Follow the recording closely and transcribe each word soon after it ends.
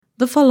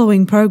The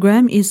following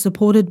program is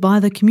supported by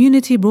the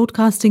Community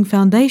Broadcasting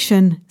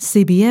Foundation,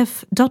 cbf.com.au.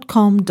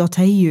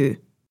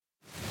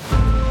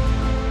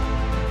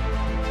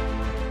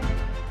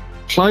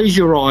 Close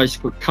your eyes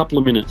for a couple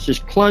of minutes.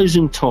 Just close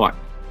them tight.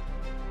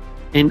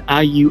 And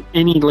are you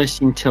any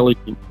less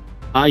intelligent?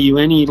 Are you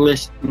any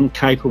less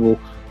incapable?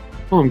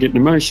 Oh, I'm getting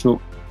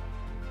emotional.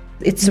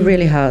 It's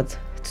really hard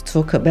to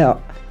talk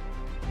about.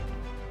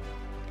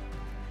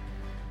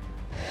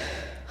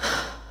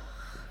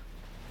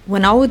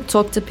 When I would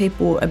talk to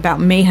people about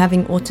me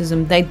having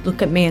autism, they'd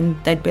look at me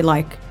and they'd be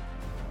like,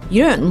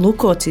 "You don't look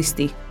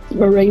autistic."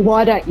 "Marie,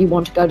 why don't you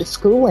want to go to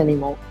school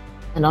anymore?"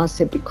 And I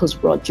said, "Because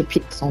Roger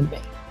picks on me."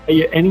 Are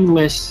you any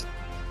less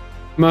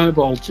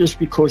mobile just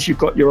because you've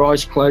got your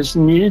eyes closed?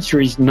 And the answer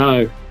is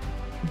no.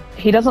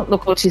 He doesn't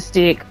look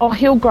autistic, or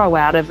he'll grow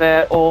out of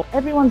it, or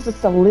everyone's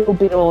just a little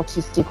bit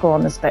autistic or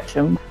on the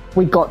spectrum.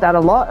 We got that a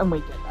lot and we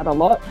get that a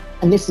lot.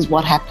 And this is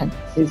what happens,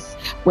 is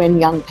when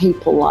young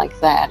people like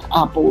that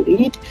are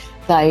bullied,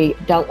 they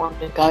don't want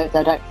to go,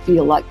 they don't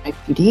feel like they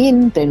fit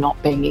in, they're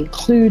not being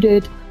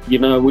included. You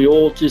know, we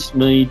all just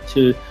need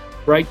to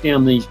break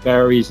down these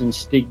barriers and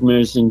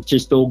stigmas and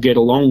just all get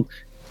along.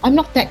 I'm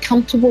not that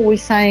comfortable with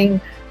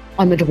saying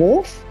I'm a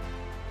dwarf,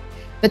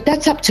 but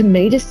that's up to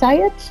me to say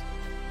it.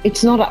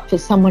 It's not up for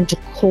someone to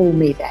call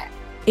me that.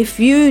 If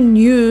you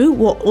knew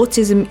what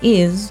autism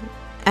is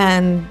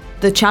and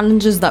the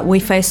challenges that we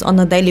face on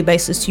a daily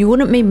basis, you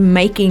wouldn't be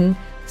making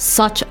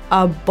such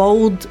a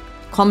bold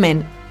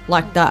comment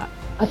like that.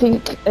 I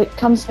think it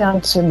comes down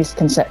to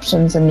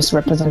misconceptions and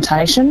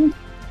misrepresentation.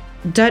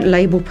 Don't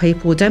label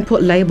people, don't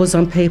put labels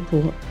on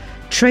people.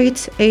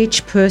 Treat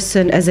each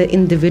person as an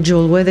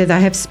individual, whether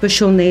they have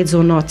special needs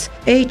or not.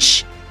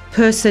 Each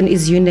person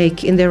is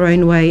unique in their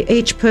own way.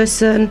 Each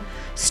person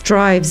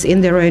strives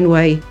in their own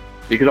way.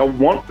 Because I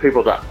want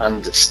people to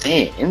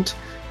understand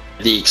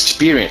the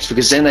experience,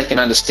 because then they can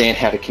understand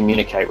how to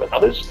communicate with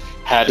others,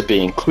 how to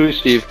be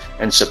inclusive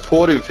and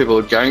supportive of people who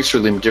are going through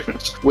limb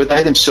difference where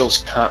they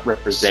themselves can't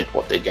represent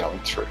what they're going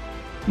through.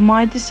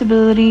 My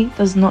disability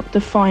does not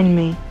define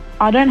me.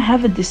 I don't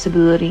have a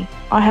disability.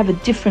 I have a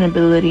different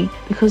ability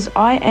because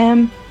I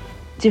am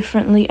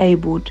differently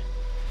abled.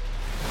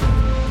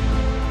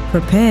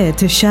 Prepare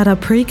to shatter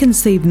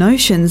preconceived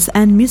notions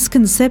and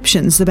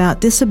misconceptions about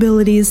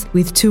disabilities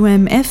with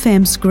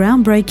 2MFM's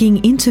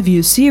groundbreaking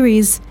interview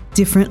series,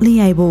 Differently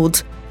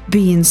Abled.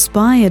 Be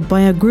inspired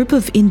by a group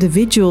of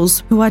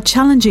individuals who are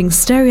challenging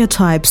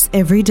stereotypes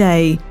every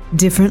day.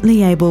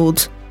 Differently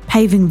Abled,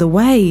 paving the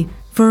way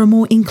for a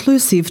more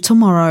inclusive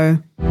tomorrow.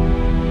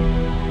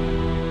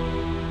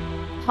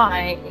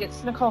 Hi,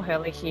 it's Nicole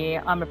Hurley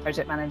here. I'm a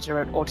project manager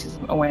at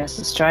Autism Awareness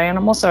Australia, and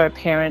I'm also a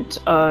parent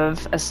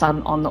of a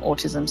son on the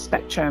autism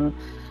spectrum.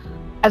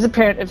 As a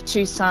parent of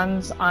two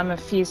sons, I'm a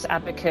fierce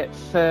advocate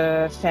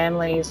for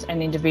families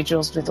and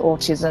individuals with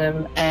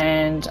autism,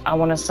 and I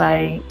want to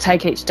say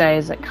take each day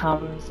as it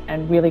comes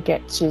and really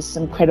get to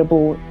some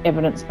credible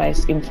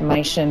evidence-based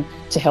information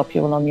to help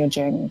you along your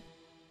journey.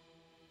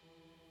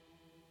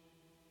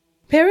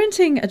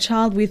 Parenting a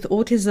child with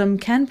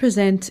autism can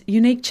present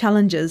unique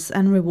challenges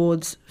and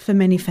rewards for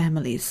many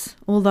families.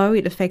 Although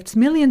it affects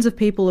millions of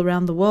people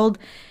around the world,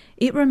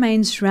 it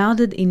remains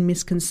shrouded in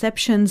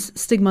misconceptions,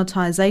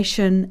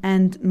 stigmatisation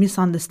and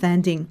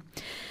misunderstanding.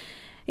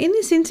 In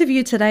this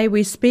interview today,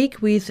 we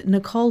speak with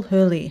Nicole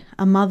Hurley,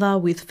 a mother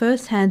with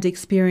first-hand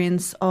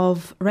experience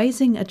of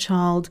raising a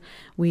child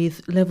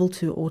with level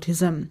 2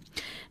 autism.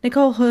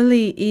 Nicole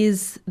Hurley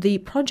is the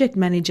project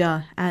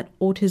manager at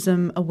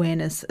Autism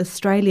Awareness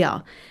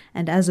Australia,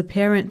 and as a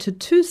parent to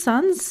two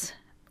sons,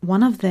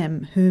 one of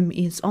them whom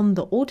is on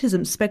the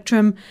autism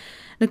spectrum,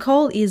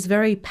 Nicole is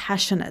very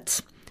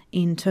passionate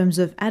in terms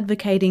of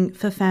advocating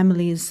for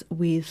families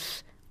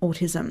with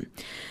autism.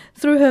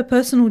 Through her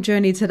personal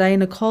journey today,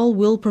 Nicole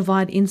will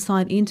provide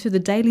insight into the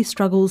daily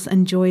struggles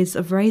and joys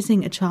of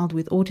raising a child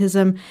with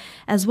autism,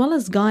 as well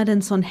as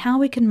guidance on how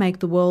we can make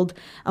the world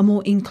a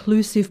more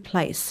inclusive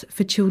place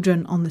for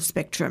children on the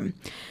spectrum.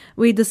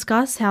 We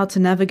discuss how to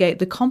navigate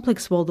the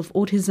complex world of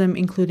autism,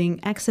 including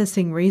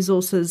accessing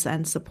resources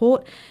and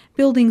support,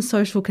 building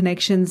social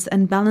connections,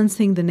 and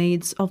balancing the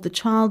needs of the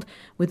child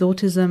with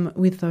autism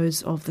with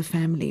those of the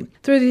family.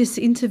 Through this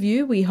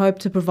interview, we hope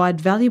to provide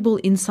valuable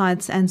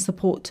insights and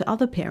support to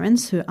other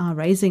parents who are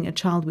raising a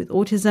child with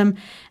autism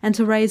and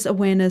to raise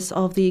awareness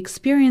of the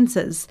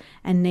experiences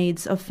and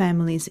needs of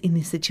families in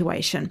this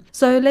situation.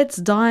 So let's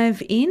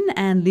dive in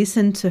and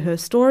listen to her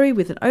story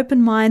with an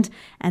open mind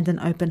and an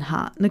open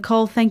heart.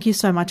 Nicole, thank you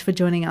so much for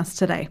joining us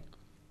today.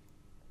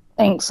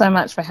 Thanks so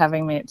much for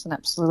having me. It's an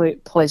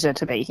absolute pleasure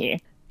to be here.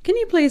 Can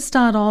you please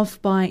start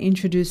off by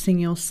introducing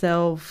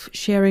yourself,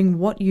 sharing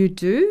what you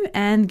do,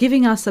 and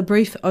giving us a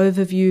brief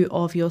overview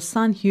of your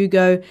son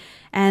Hugo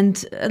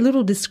and a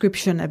little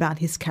description about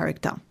his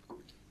character?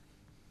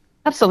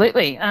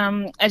 Absolutely.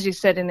 As you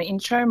said in the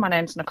intro, my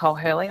name's Nicole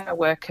Hurley. I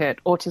work at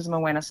Autism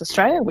Awareness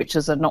Australia, which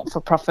is a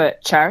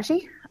not-for-profit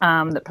charity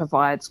that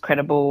provides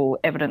credible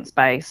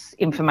evidence-based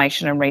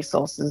information and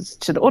resources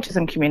to the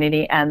autism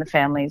community and the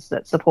families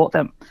that support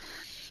them.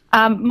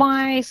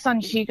 My son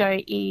Hugo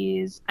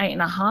is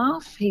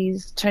 8.5.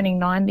 He's turning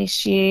 9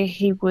 this year.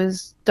 He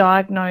was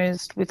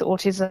diagnosed with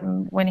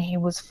autism when he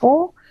was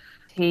 4.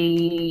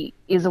 He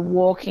is a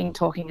walking,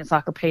 talking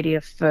encyclopedia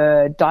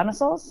for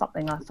dinosaurs,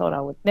 something I thought I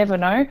would never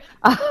know.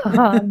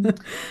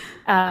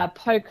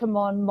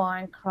 Pokemon,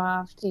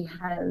 Minecraft. He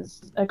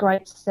has a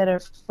great set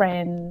of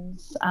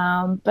friends,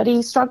 but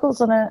he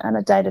struggles on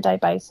a day-to-day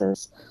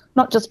basis,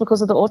 not just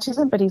because of the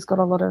autism, but he's got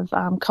a lot of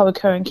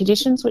co-occurring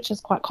conditions, which is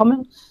quite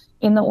common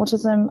in the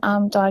autism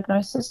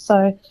diagnosis.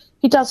 So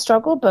he does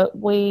struggle, but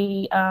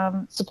we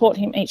support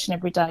him each and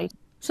every day.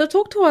 So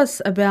talk to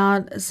us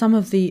about some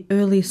of the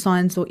early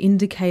signs or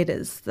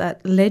indicators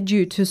that led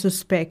you to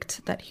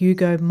suspect that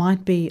Hugo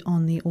might be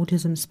on the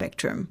autism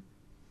spectrum.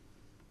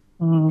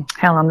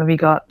 How long have you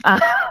got?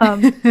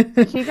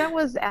 Hugo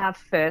was our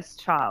first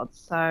child,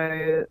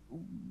 so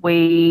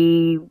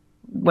we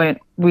weren't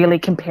really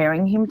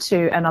comparing him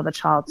to another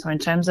child. So in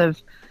terms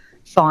of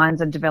signs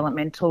and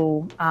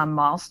developmental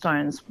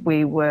milestones,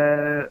 we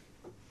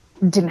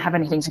didn't have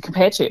anything to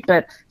compare to.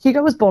 But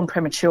Hugo was born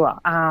premature,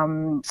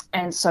 and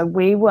so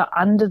we were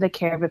under the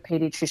care of a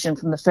paediatrician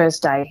from the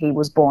first day he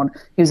was born.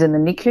 He was in the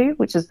NICU,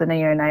 which is the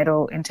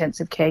neonatal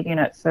intensive care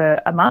unit,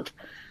 for a month.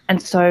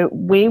 And so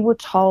we were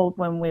told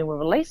when we were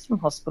released from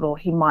hospital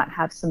he might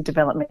have some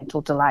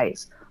developmental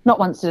delays. Not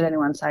once did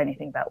anyone say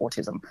anything about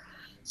autism.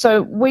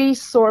 So we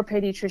saw a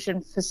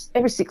paediatrician for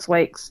every 6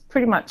 weeks,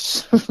 pretty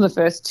much for the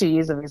first 2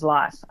 years of his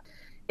life.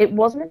 It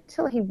wasn't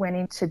until he went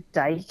into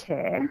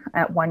daycare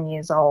at 1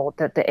 year old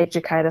that the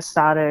educator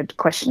started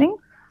questioning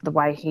the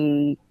way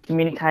he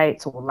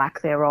communicates or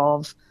lack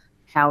thereof,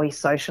 how he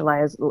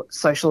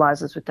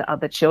socialises with the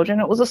other children.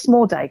 It was a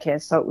small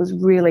daycare, so it was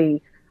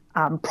really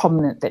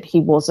prominent that he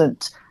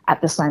wasn't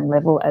at the same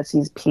level as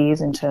his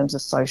peers in terms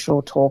of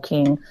social,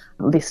 talking,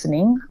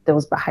 listening. There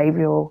was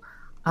behavioural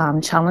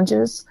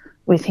challenges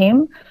with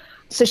him.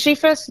 So she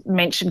first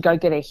mentioned go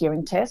get a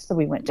hearing test, so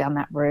we went down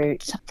that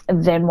route.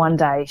 And then one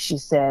day she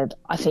said,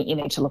 I think you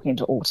need to look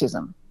into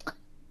autism.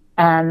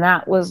 And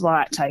that was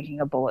like taking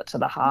a bullet to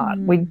the heart.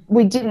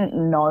 We didn't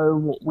know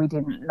what we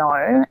didn't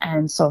know.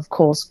 And so, of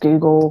course,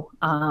 Google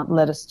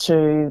led us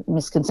to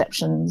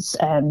misconceptions,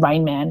 and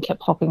Rain Man kept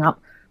popping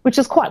up, which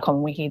is quite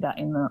common. We hear that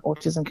in the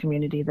autism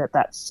community,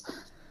 that's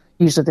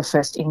usually the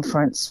first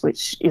inference,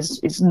 which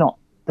is not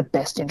the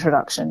best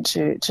introduction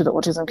to the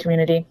autism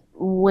community.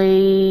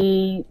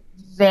 We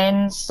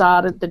then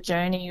started the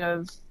journey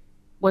of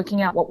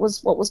working out what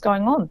was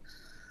going on.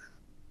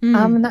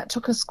 And that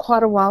took us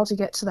quite a while to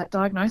get to that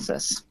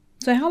diagnosis.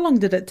 So how long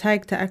did it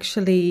take to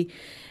actually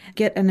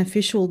get an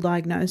official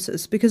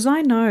diagnosis? Because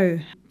I know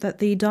that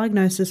the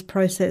diagnosis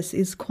process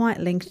is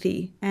quite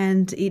lengthy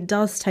and it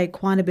does take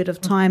quite a bit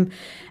of time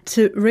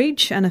to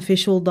reach an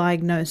official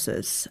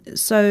diagnosis.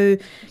 So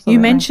you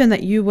mentioned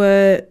that you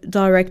were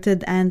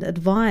directed and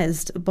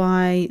advised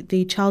by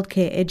the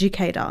childcare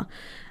educator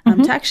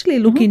to actually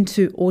look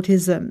into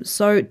autism.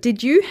 So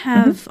did you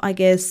have, I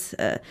guess,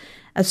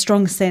 a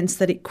strong sense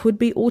that it could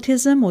be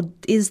autism, or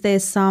was there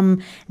some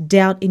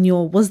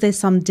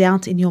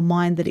doubt in your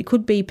mind that it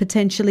could be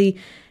potentially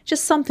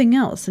just something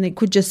else, and it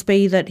could just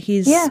be that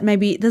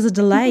maybe there's a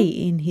delay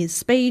in his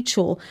speech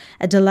or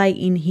a delay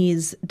in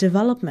his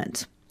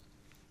development?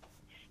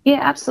 Yeah,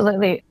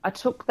 absolutely. I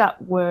took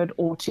that word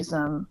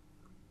autism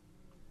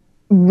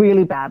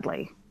really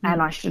badly,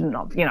 and I shouldn't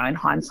have, in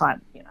hindsight,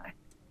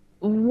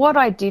 What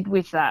I did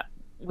with that,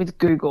 with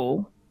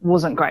Google,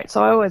 wasn't great.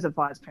 So I always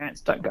advise parents,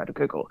 don't go to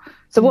Google.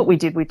 So what we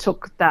did, we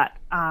took that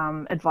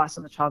advice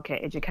from the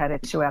childcare educator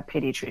to our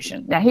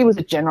paediatrician. Now, he was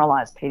a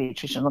generalised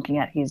paediatrician looking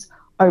at his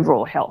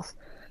overall health,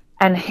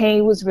 and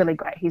he was really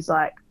great. He's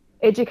like,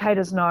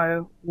 educators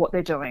know what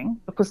they're doing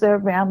because they're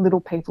around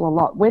little people a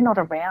lot. We're not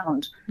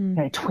around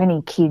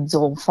 20 kids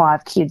or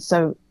 5 kids.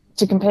 So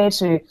to compare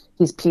to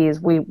his peers,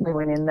 we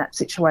weren't in that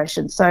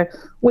situation. So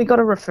we got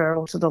a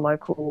referral to the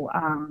local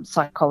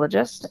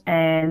psychologist,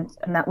 and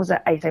that was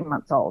at 18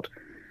 months old.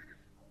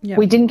 Yep.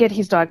 We didn't get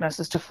his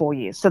diagnosis to 4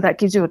 years, so that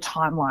gives you a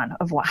timeline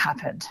of what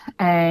happened.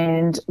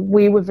 And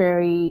we were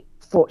very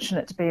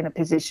fortunate to be in a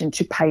position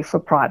to pay for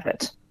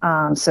private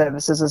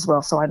services as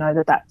well. So I know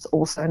that that's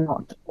also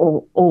not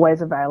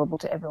always available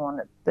to everyone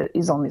that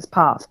is on this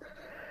path.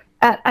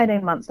 At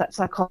 18 months, that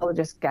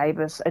psychologist gave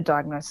us a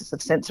diagnosis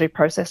of sensory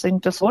processing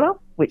disorder,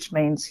 which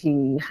means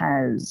he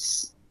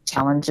has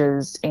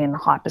challenges in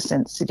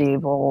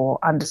hypersensitive or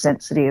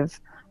undersensitive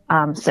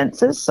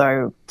senses,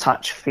 so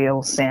touch,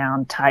 feel,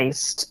 sound,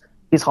 taste,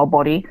 his whole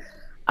body,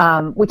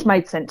 which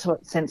made sense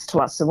to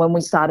us. So when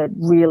we started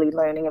really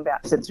learning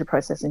about sensory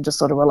processing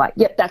disorder, we're like,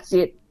 yep, that's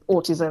it,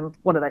 autism,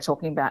 what are they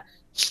talking about?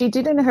 She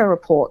did in her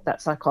report,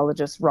 that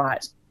psychologist,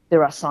 write,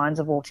 there are signs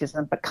of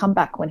autism, but come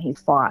back when he's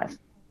 5.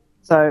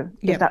 So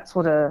if that's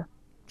what a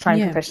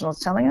trained professional is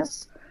telling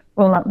us,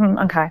 we're like,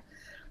 okay.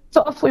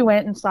 So off we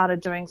went and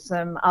started doing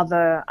some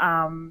other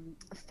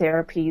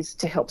therapies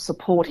to help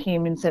support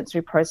him in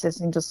sensory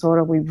processing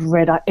disorder. We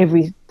read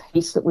every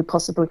piece that we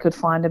possibly could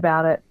find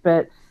about it,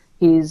 but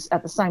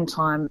at the same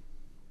time,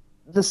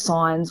 the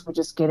signs were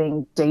just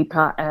getting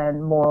deeper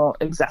and more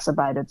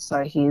exacerbated.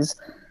 So his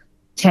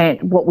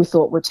what we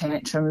thought were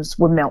tantrums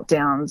were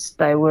meltdowns.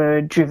 They were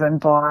driven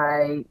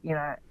by,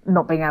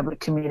 not being able to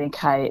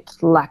communicate,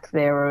 lack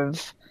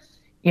thereof,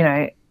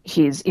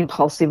 his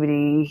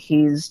impulsivity,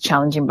 his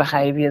challenging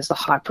behaviours, the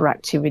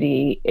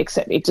hyperactivity,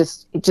 etc. It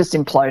just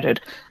imploded.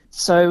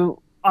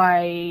 So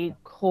I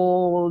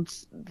called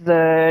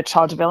the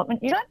Child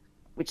Development Unit,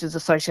 which is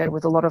associated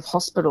with a lot of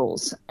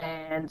hospitals,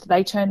 and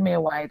they turned me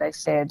away. They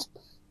said,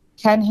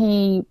 can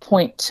he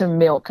point to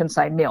milk and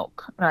say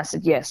milk? And I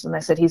said, yes. And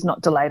they said, he's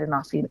not delayed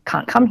enough. He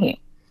can't come here.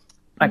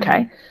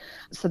 Okay.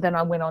 So then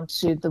I went on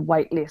to the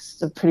wait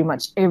list of pretty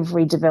much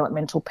every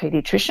developmental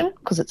paediatrician,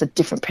 because it's a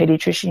different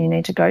paediatrician you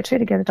need to go to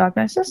get a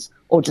diagnosis,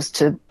 or just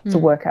to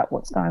work out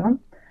what's going on.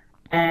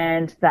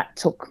 And that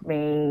took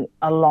me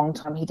a long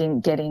time. He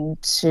didn't get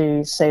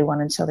into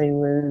C1 until he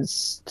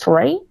was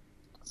 3,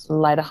 so the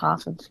later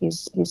half of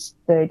his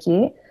 3rd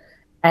year.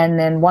 And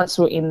then once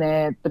we were in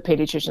there, the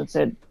paediatrician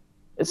said,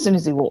 as soon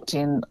as he walked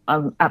in,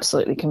 I'm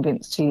absolutely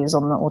convinced he is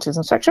on the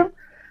autism spectrum.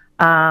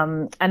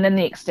 And then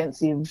the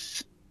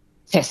extensive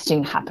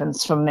testing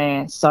happens from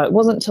there. So it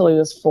wasn't until he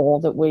was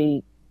 4 that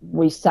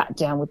we sat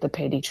down with the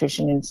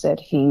paediatrician and said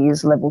he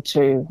is level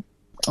 2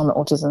 on the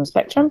autism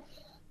spectrum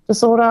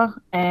disorder.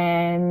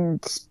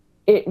 And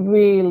it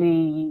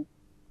really,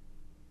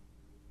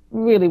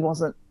 really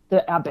wasn't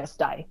our best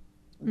day.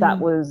 That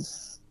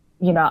was,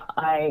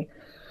 my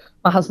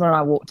husband and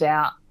I walked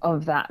out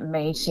of that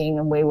meeting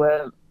and we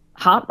were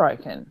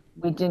heartbroken.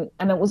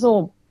 And it was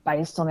all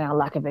based on our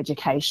lack of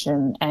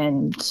education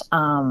and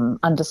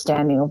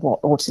understanding of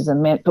what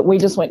autism meant. But we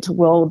just went to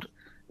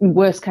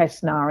worst case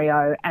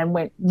scenario and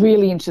went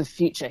really into the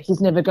future.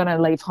 He's never going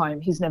to leave home.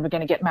 He's never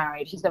going to get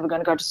married. He's never going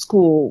to go to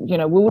school. We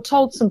were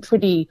told some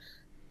pretty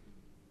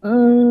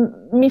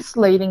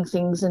misleading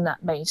things in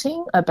that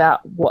meeting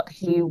about what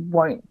he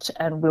won't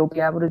and will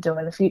be able to do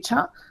in the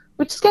future,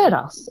 which scared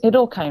us. It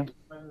all came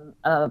from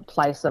a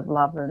place of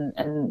love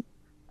and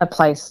a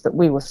place that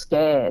we were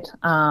scared.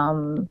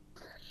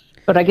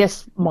 But I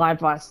guess my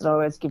advice that I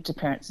always give to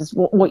parents is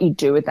what you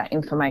do with that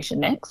information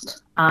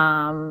next.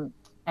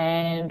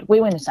 And we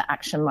went into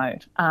action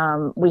mode.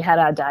 We had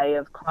our day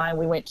of crying.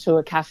 We went to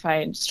a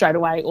cafe and straight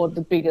away ordered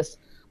the biggest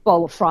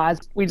bowl of fries.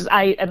 We just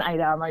ate and ate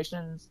our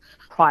emotions,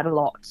 cried a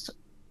lot.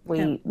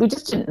 We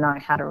just didn't know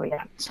how to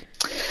react.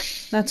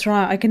 That's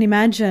right, I can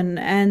imagine.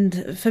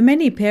 And for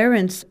many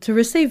parents, to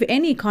receive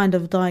any kind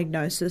of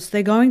diagnosis,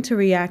 they're going to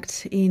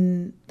react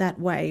in that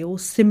way or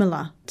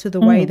similar to the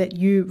way that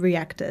you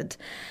reacted.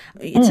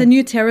 It's a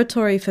new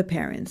territory for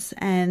parents,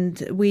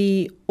 and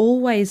we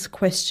always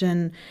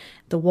question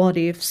the what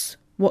ifs.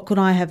 What could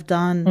I have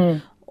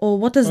done? Or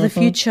what does the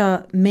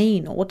future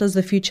mean? Or what does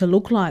the future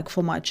look like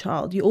for my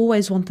child? You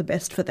always want the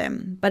best for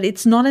them. But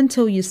it's not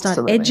until you start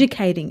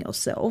educating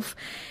yourself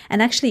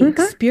and actually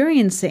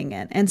experiencing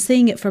it and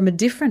seeing it from a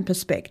different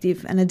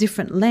perspective and a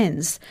different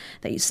lens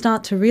that you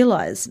start to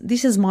realize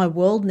this is my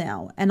world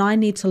now and I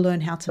need to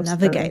learn how to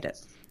navigate it.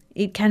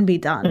 It can be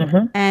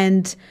done.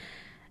 And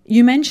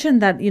you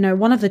mentioned that,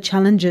 one of the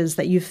challenges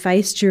that you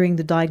faced during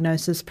the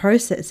diagnosis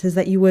process is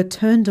that you were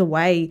turned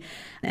away.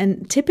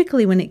 And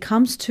typically when it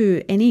comes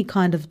to any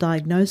kind of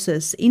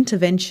diagnosis,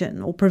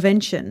 intervention or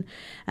prevention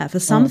for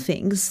some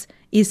things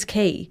is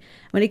key.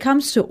 When it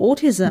comes to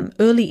autism,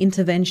 early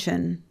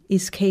intervention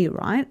is key,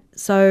 right?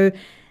 So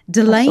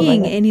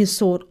delaying any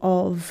sort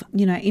of,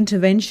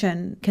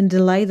 intervention can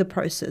delay the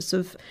process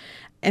of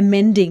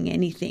amending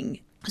anything.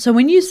 So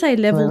when you say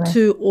level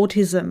 2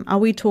 autism, are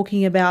we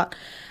talking about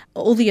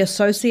all the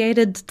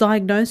associated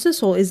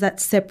diagnosis, or is that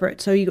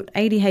separate? So you got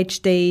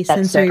ADHD,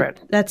 sensory.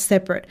 That's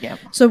separate. Yeah.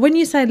 So when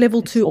you say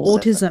level 2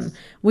 autism,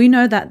 we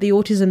know that the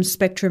autism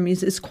spectrum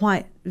is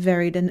quite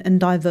varied and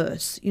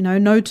diverse.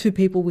 No two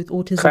people with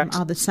autism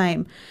are the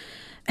same.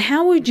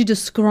 How would you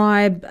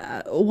describe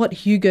what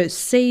Hugo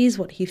sees,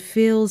 what he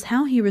feels,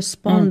 how he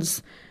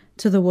responds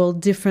to the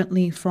world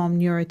differently from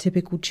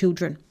neurotypical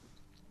children?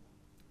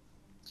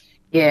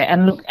 Yeah,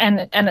 and look,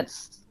 and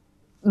it's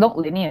not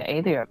linear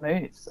either, it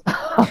moves.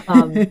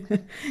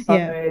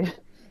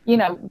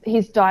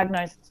 His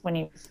diagnosis when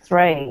he was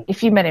 3,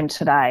 if you met him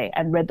today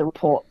and read the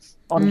reports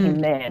on him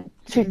then,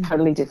 2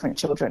 totally different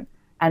children.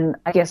 And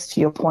I guess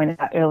to your point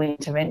about early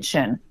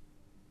intervention,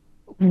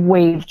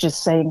 we've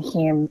just seen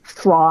him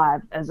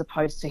thrive as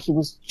opposed to he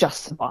was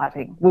just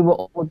surviving. We were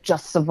all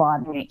just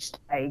surviving each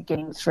day,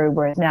 getting through,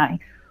 whereas now,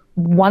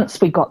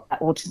 once we got that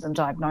autism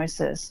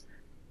diagnosis,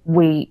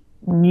 we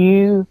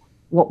knew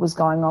what was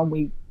going on.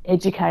 We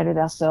educated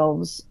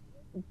ourselves,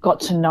 got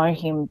to know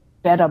him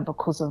better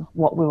because of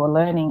what we were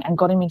learning, and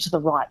got him into the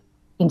right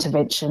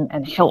intervention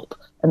and help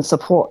and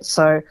support.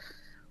 So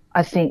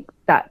I think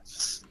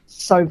that's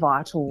so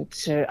vital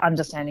to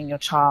understanding your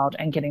child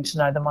and getting to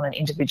know them on an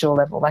individual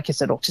level. Like you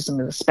said, autism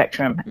is a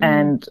spectrum.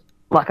 And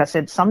like I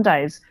said, some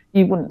days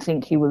you wouldn't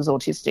think he was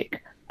autistic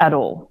at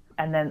all.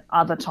 And then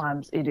other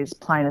times it is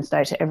plain as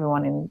day to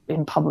everyone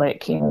in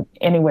public, in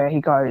anywhere he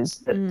goes,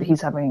 that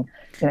he's having,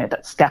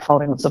 that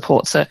scaffolding of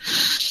support. So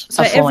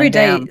every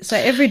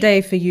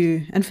day for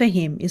you and for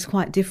him is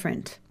quite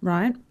different,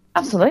 right?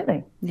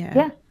 Absolutely.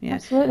 Yeah.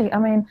 Absolutely. I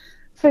mean,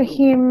 for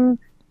him,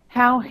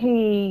 how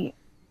it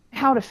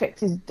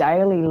affects his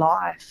daily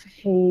life,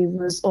 he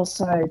was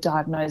also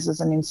diagnosed as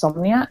an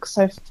insomniac.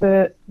 So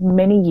for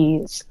many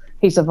years,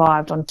 he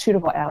survived on 2 to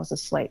 4 hours of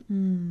sleep.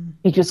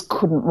 He just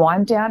couldn't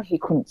wind down. He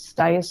couldn't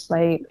stay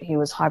asleep. He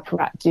was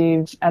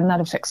hyperactive, and that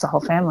affects the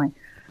whole family.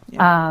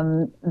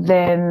 Yeah.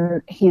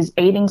 Then his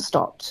eating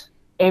stopped.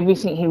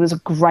 Everything. He was a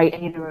great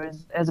eater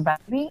as a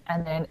baby,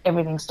 and then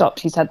everything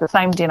stopped. He's had the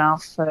same dinner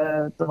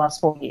for the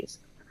last 4 years,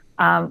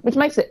 which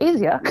makes it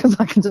easier because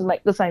I can just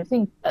make the same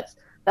thing.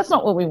 That's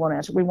not what we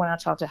want. We want our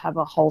child to have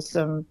a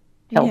wholesome,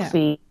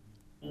 healthy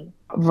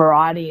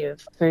variety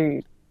of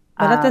food.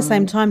 But at the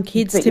same time,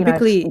 kids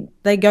typically,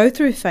 they go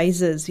through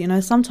phases,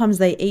 sometimes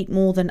they eat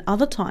more than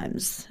other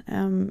times.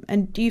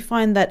 And do you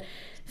find that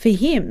for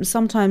him,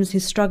 sometimes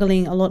he's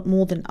struggling a lot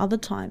more than other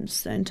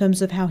times in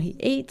terms of how he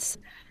eats?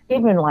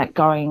 Even like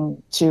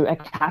going to a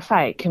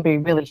cafe can be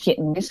really hit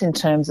and miss in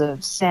terms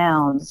of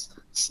sounds,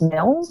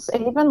 smells,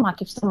 even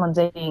like if someone's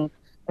eating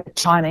a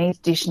Chinese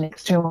dish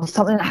next to him or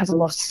something that has a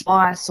lot of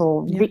spice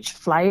or rich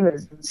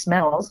flavours and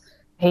smells,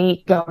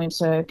 he go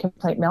into a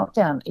complete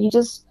meltdown.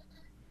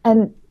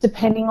 And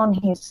depending on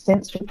his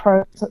sensory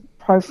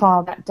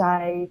profile that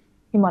day,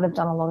 he might have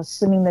done a lot of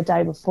swimming the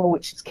day before,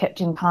 which has kept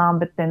him calm,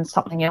 but then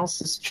something else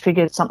has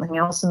triggered something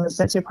else in the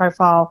sensory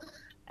profile.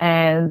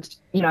 And,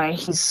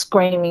 he's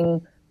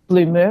screaming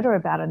blue murder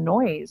about a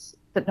noise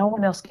that no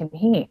one else can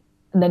hear.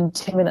 And then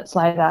 10 minutes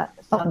later,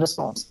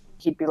 thunderstorms.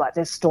 He'd be like,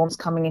 there's storms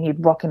coming, and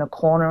he'd rock in a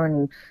corner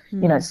and,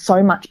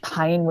 so much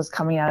pain was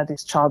coming out of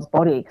this child's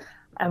body.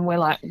 And we're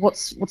like,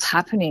 what's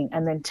happening?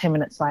 And then 10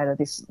 minutes later,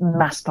 this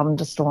mass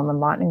thunderstorm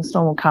and lightning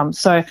storm will come.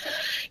 So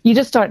you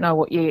just don't know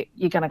what you're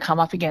going to come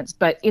up against.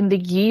 But in the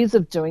years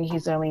of doing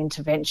his early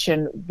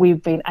intervention,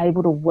 we've been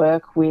able to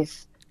work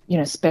with,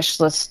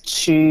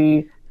 specialists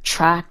to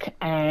track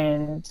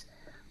and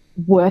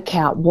work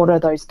out what are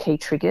those key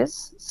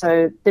triggers.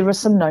 So there are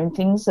some known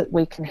things that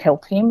we can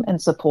help him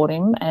and support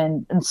him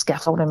and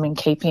scaffold him and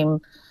keep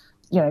him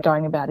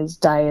going about his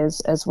day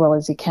as well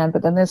as he can.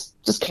 But then there's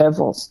just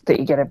curveballs that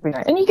you get every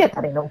day. And you get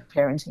that in all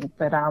parenting.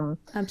 But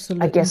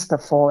absolutely. I guess the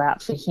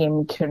fallout for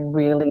him can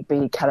really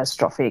be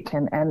catastrophic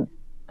and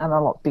a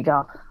lot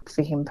bigger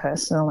for him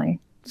personally.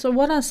 So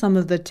what are some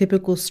of the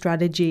typical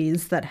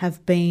strategies that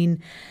have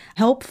been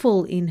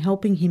helpful in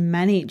helping him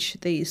manage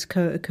these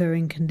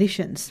co-occurring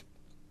conditions?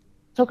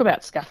 Talk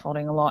about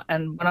scaffolding a lot,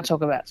 and when I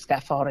talk about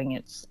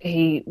scaffolding,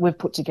 we've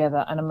put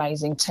together an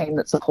amazing team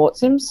that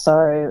supports him.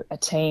 So a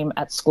team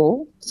at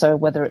school, so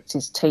whether it's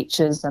his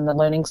teachers and the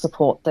learning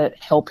support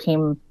that help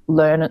him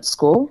learn at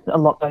school, a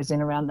lot goes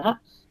in around that.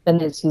 Then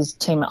there's his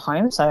team at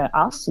home, so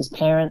us, his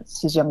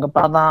parents, his younger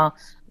brother,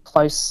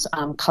 close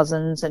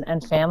cousins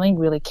and family,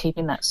 really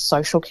keeping that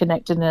social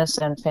connectedness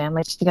and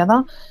family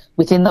together.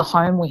 Within the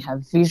home, we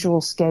have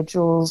visual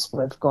schedules,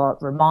 we've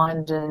got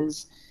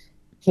reminders.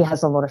 He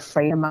has a lot of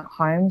freedom at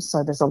home,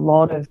 so there's a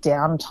lot of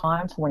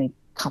downtime for when he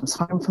comes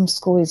home from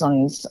school. He's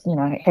on his,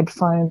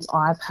 headphones,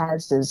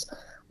 iPads.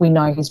 We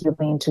know he's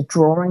really into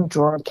drawing.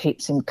 Drawing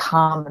keeps him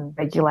calm and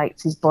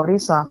regulates his body.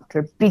 So after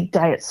a big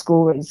day at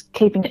school, he's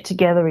keeping it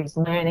together, he's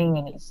learning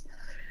and he's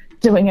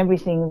doing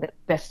everything that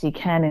best he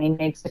can, and he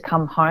needs to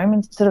come home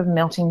instead of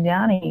melting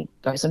down. He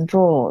goes and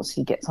draws,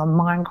 he gets on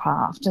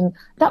Minecraft, and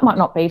that might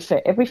not be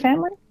for every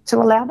family to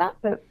allow that,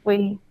 but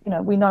we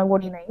know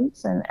what he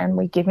needs and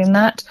we give him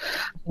that.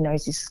 He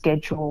knows his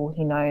schedule,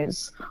 he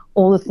knows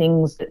all the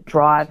things that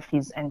drive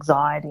his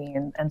anxiety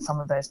and some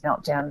of those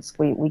meltdowns.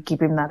 We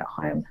give him that at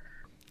home.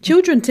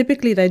 Children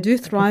typically, they do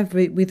thrive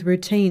with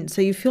routine.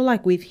 So you feel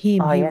like with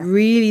him, he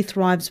really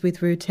thrives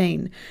with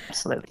routine.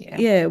 Absolutely, yeah.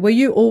 Yeah. Were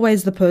you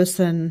always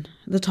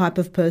the type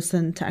of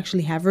person to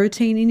actually have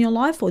routine in your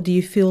life? Or do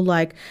you feel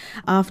like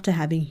after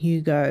having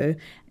Hugo,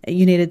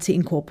 you needed to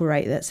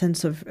incorporate that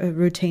sense of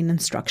routine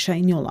and structure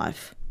in your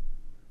life?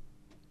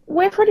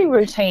 We're pretty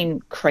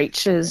routine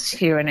creatures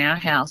here in our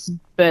house,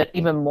 but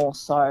even more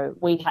so,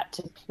 we had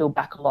to peel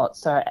back a lot.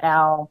 So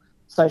our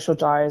social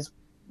diaries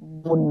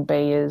wouldn't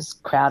be as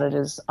crowded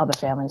as other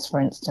families,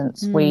 for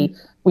instance. We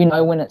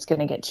know when it's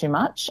going to get too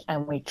much,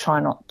 and we try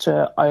not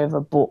to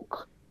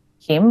overbook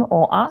him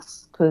or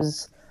us,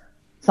 because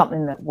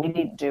something that we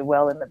didn't do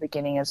well in the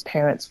beginning as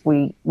parents,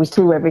 we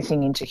threw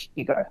everything into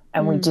Hugo,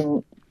 and we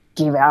didn't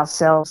give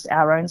ourselves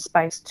our own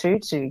space to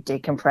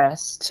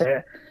decompress,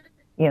 to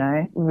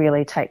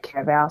really take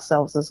care of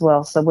ourselves as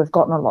well. So we've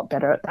gotten a lot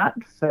better at that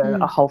for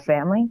a whole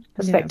family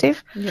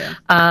perspective. Yeah.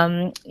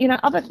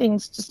 Other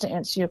things, just to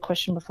answer your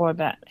question before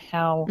about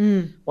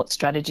what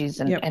strategies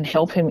and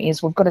help him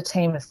is, we've got a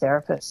team of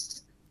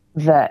therapists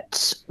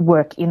that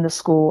work in the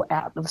school,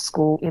 out of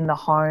school, in the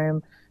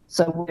home.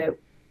 So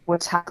we're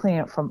tackling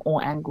it from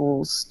all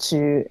angles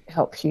to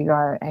help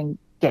Hugo and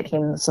get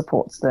him the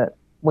supports that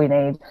we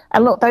need.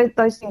 And look,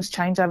 those things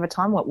change over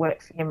time. What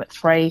worked for him at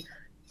 3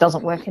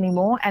 doesn't work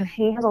anymore, and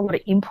he has a lot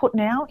of input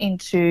now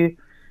into,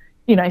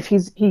 you know, if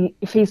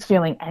he's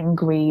feeling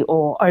angry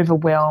or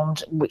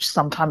overwhelmed, which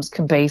sometimes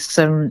can be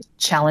some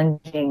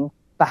challenging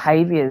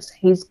behaviours.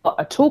 He's got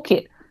a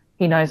toolkit.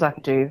 He knows I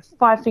can do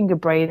 5-finger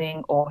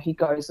breathing, or he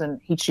goes and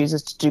he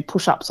chooses to do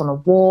push-ups on a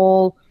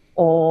wall,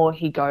 or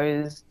he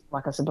goes,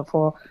 like I said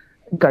before,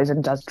 goes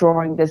and does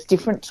drawing. There's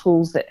different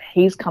tools that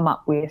he's come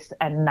up with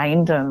and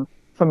named them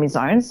from his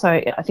own. So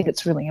I think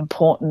it's really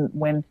important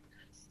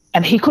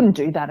and he couldn't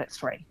do that at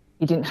 3.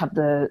 He didn't have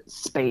the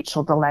speech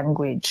or the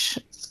language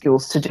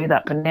skills to do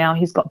that, but now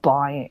he's got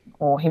buy-in,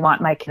 or he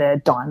might make it a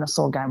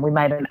dinosaur game. We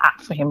made an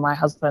app for him. My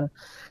husband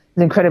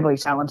is incredibly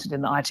talented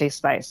in the IT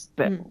space,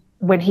 but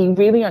when he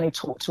really only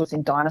talked to us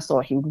in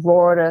dinosaur, he would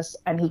roar at us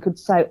and he could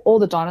say all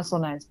the dinosaur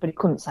names, but he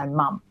couldn't say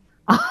mum.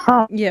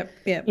 Yep.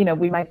 You know,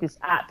 we made this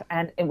app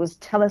and it was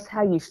tell us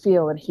how you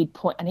feel, and he'd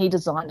point, and he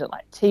designed it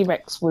like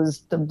T-Rex was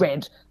the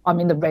red. I'm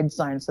in the red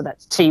zone, so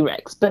that's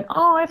T-Rex. But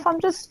if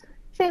I'm just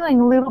feeling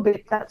a little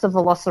bit, that's a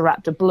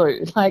Velociraptor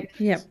blue.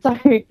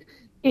 So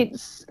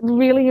it's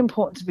really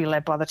important to be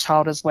led by the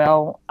child as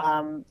well.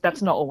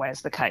 That's not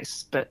always the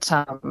case, but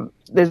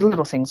there's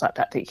little things like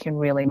that you can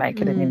really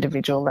make at an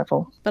individual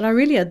level. But I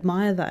really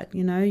admire that,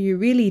 you know, you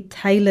really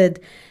tailored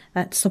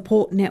that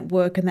support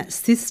network and that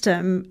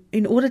system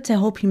in order to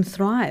help him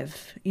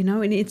thrive, you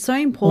know, and it's so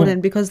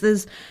important because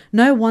there's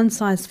no one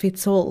size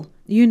fits all.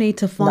 You need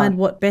to find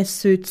what best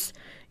suits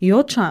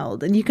your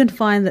child, and you can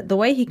find that the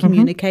way he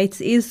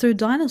communicates is through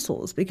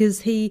dinosaurs,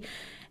 because he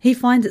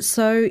finds it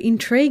so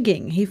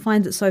intriguing. He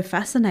finds it so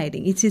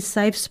fascinating. It's his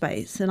safe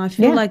space, and I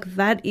feel like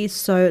that is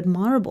so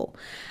admirable.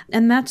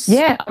 And that's...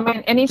 Yeah, I mean,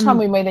 anytime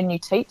we meet a new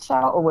teacher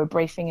or we're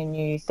briefing a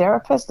new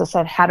therapist, they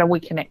said, how do we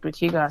connect with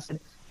Hugo? I said,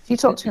 if you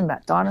talk to him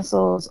about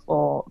dinosaurs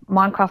or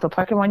Minecraft or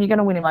Pokemon, you're going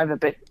to win him over,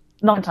 but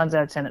 9 times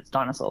out of 10 it's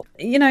dinosaurs.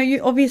 You know,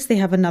 you obviously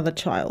have another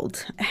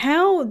child.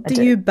 How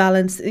do you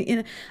balance... You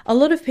know, a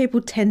lot of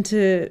people tend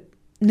to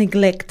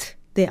neglect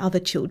their other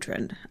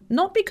children,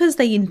 not because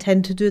they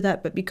intend to do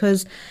that, but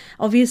because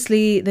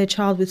obviously their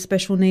child with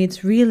special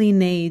needs really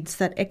needs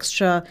that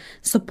extra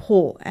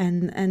support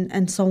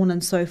and so on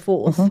and so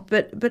forth.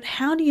 But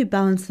how do you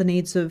balance the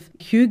needs of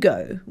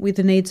Hugo with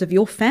the needs of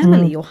your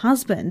family, your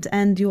husband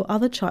and your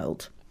other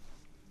child?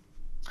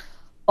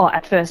 Oh,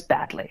 at first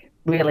badly,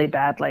 really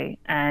badly.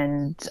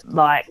 And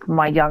like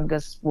my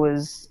youngest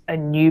was a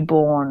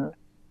newborn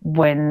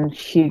when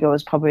Hugo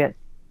was probably at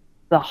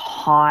the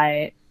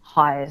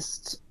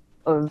highest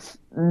of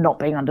not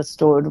being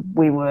understood.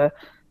 We were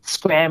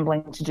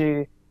scrambling to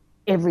do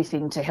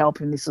everything to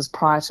help him. This was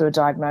prior to a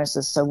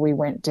diagnosis, so we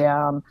went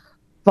down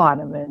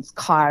vitamins,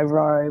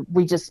 chiro.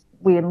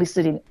 We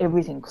enlisted in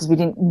everything because we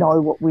didn't know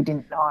what we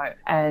didn't know.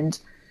 And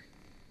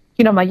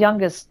you know, my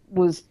youngest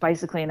was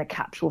basically in a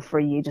capsule for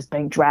a year, just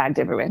being dragged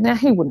everywhere. Now,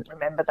 he wouldn't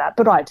remember that,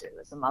 but I do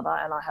as a mother,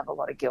 and I have a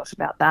lot of guilt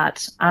about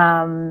that.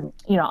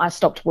 You know, I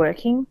stopped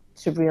working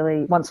to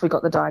really, once we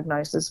got the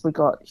diagnosis, we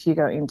got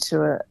Hugo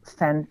into a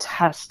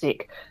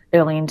fantastic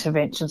early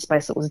intervention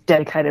space that was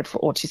dedicated for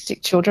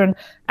autistic children,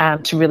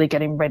 to really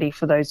get him ready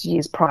for those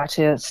years prior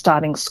to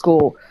starting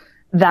school.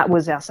 That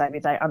was our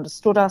saviour. They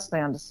understood us,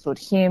 they understood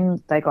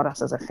him, they got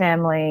us as a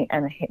family,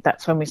 and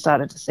that's when we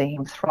started to see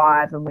him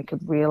thrive, and we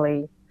could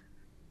really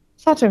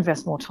start to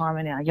invest more time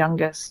in our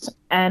youngest.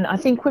 And I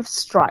think we've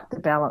struck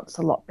the balance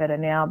a lot better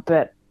now,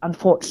 but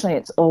unfortunately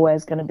it's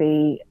always going to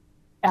be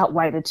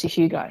outweighted to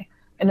Hugo.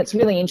 And it's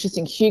really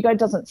interesting. Hugo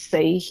doesn't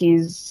see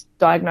his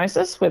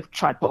diagnosis. We've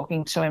tried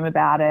talking to him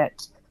about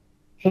it.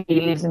 He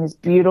lives in this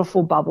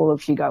beautiful bubble of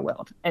Hugo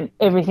world, and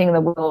everything in the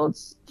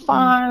world's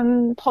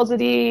fun,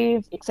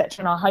 positive, etc.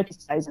 And I hope he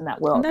stays in that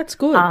world. And that's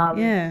good.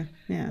 Yeah.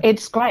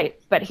 It's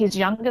great. But his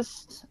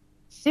youngest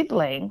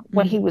sibling,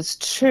 when he was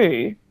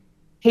 2,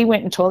 he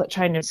went and toilet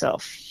trained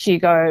himself.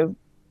 Hugo,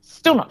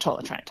 still not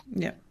toilet trained.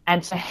 Yeah.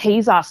 And so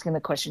he's asking the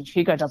question.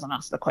 Hugo doesn't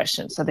ask the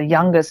question. So the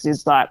youngest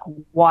is like,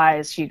 why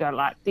is Hugo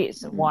like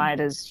this? And why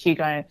does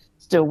Hugo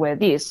still wear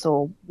this?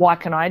 Or why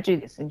can I do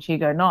this and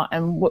Hugo not?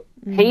 And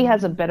he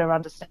has a better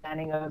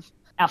understanding of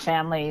our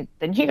family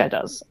than Hugo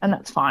does, and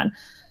that's fine.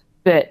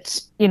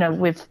 But, you know,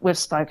 we've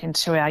spoken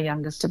to our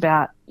youngest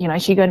about, you know,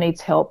 Hugo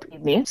needs help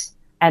in this.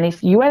 And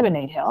if you ever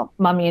need help,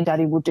 Mummy and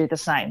Daddy will do the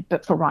same.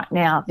 But for right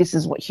now, this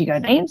is what Hugo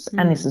needs,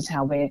 and this is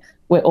how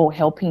we're all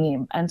helping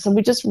him. And so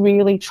we just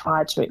really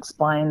try to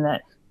explain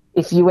that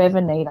if you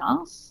ever need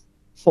us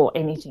for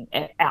anything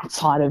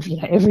outside of, you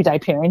know, everyday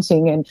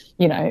parenting and,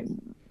 you know,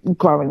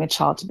 growing a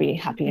child to be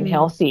happy and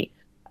healthy,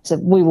 so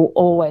we will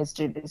always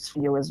do this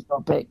for you as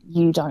well, but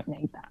you don't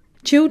need that.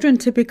 Children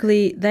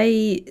typically,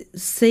 they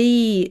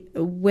see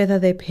whether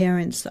their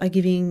parents are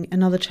giving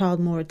another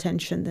child more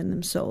attention than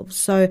themselves.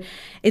 So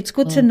it's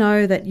good to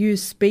know that you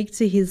speak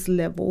to his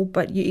level,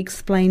 but you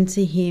explain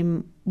to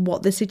him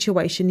what the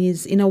situation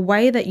is in a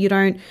way that you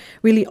don't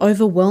really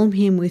overwhelm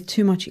him with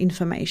too much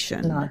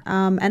information. No.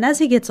 And as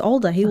he gets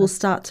older, he will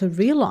start to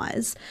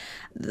realise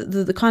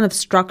the kind of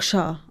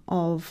structure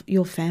of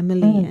your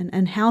family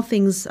and how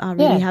things are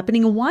really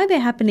happening and why they're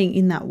happening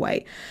in that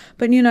way.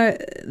 But, you know,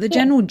 the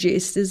general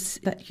gist is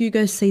that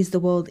Hugo sees the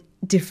world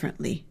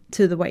differently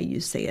to the way you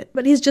see it.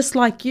 But he's just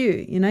like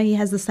you, he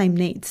has the same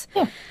needs.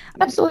 Yeah,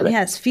 absolutely. He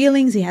has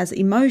feelings, he has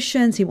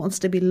emotions, he wants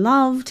to be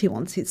loved, he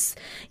wants his,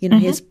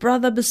 his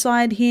brother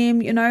beside him.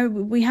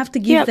 We have to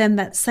give them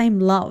that same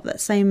love,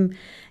 that same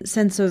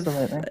sense of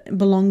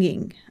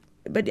belonging.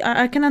 But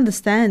I can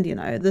understand,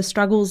 the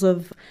struggles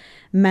of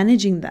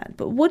managing that.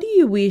 But what do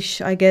you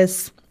wish, I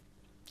guess,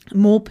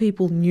 more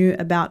people knew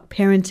about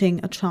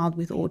parenting a child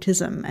with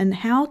autism, and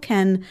how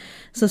can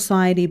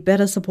society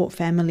better support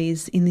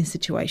families in this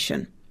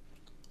situation?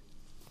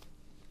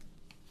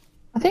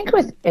 I think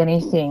with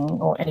anything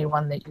or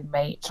anyone that you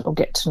meet or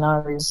get to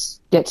know is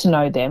get to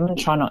know them and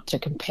try not to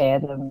compare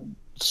them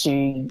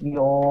to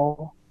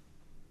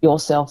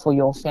yourself or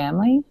your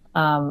family.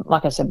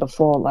 Like I said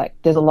before,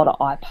 there's a lot of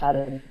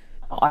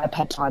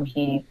iPad time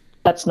here.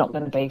 That's not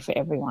going to be for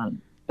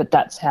everyone, but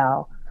that's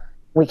how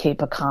we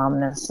keep a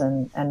calmness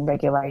and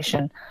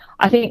regulation.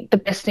 I think the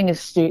best thing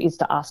is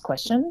to ask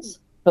questions,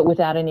 but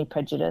without any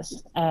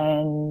prejudice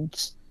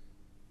and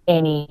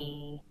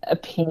any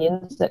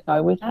opinions that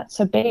go with that.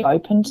 So be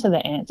open to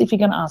the answer. If you're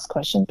going to ask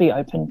questions, be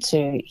open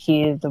to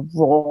hear the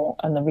raw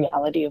and the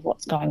reality of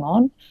what's going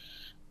on.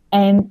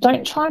 And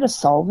don't try to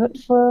solve it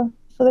for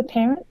the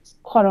parents.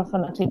 Quite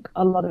often, I think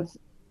a lot of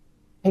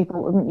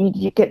people,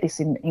 you get this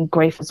in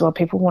grief as well.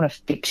 People want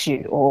to fix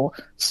you or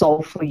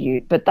solve for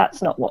you, but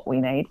that's not what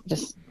we need.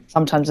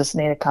 Sometimes just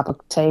need a cup of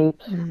tea,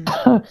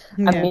 a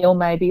meal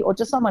maybe, or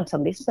just someone to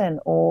listen,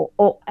 or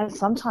and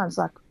sometimes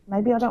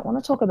maybe I don't want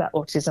to talk about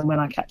autism when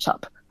I catch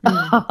up.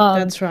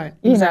 That's right.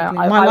 Exactly.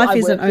 My life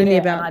isn't only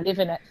about. I live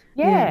in it.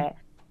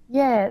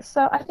 Yeah.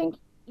 So I think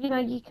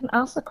you can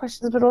ask the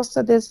questions, but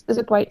also there's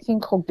a great thing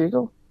called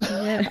Google.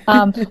 Yeah.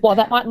 Well,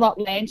 that might not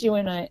land you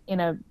in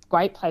a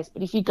great place,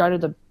 but if you go to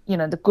the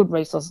good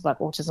resources like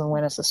Autism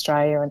Awareness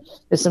Australia, and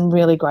there's some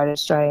really great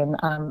Australian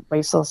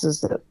resources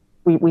that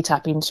we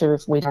tap into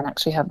if we don't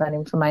actually have that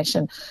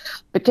information.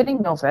 But getting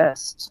well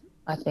versed,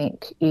 I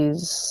think,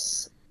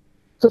 is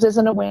because there's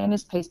an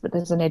awareness piece, but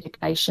there's an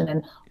education,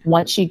 and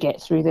once you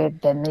get through there,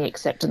 then the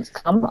acceptance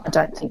comes. I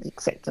don't think the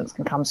acceptance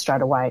can come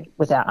straight away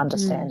without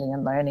understanding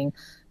and learning,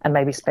 and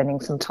maybe spending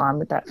some time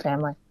with that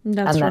family and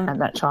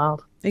that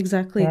child.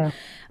 Exactly. Yeah.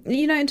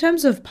 In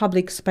terms of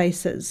public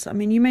spaces, I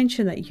mean, you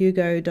mentioned that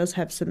Hugo does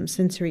have some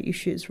sensory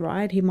issues,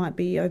 right? He might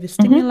be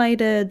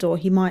overstimulated or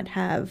he might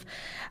have,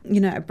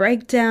 a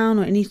breakdown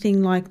or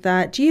anything like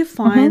that. Do you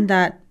find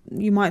that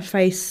you might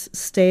face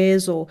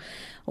stares or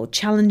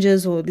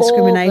challenges or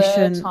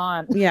discrimination?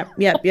 All the time.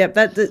 Yep.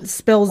 That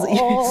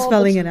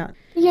spelling it out.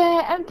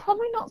 Yeah, and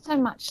probably not so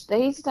much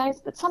these days,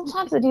 but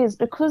sometimes it is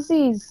because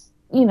he's,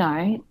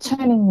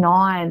 turning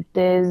 9,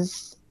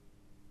 there's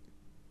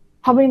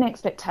probably an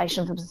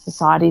expectation from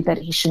society that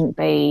he shouldn't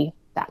be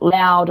that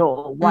loud,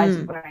 or why is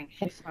he wearing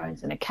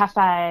headphones in a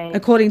cafe?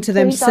 According to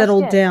them,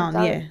 settled down.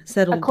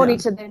 According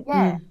to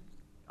them,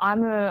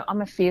 I'm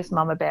a fierce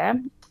mama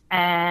bear,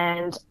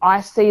 and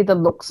I see the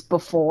looks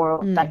before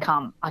they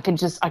come. I can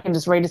just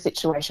read a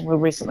situation. We were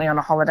recently on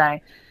a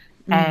holiday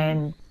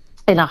and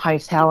in a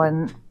hotel,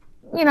 and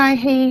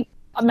he,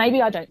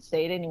 maybe I don't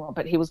see it anymore,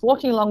 but he was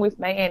walking along with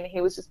me and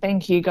he was just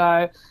being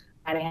Hugo.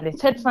 And he had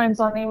his headphones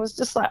on. He was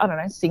just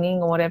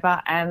singing or whatever.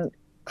 And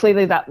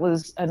clearly that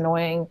was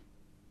annoying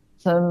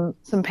some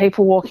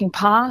people walking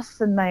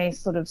past, and they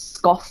sort of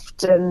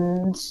scoffed.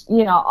 And,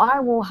 I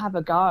will have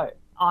a go.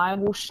 I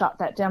will shut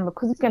that down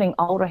because he's getting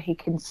older. He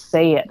can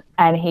see it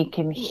and he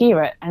can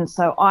hear it. And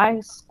so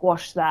I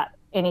squash that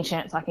any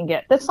chance I can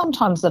get. There's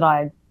sometimes that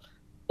I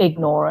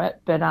ignore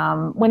it. But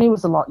when he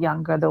was a lot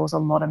younger, there was a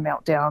lot of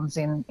meltdowns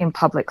in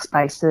public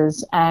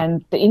spaces.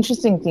 And the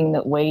interesting thing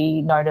that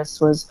we noticed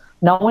was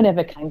no one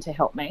ever came to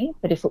help me,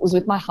 but if it was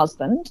with my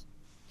husband,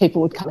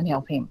 people would come and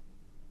help him.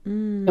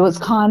 It was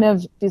kind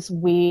of this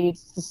weird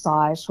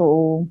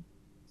societal,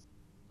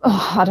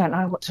 I don't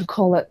know what to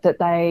call it, that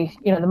they,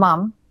 the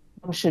mum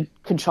should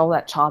control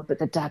that child, but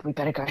the dad, we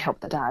better go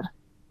help the dad.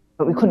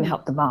 But we couldn't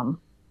help the mum.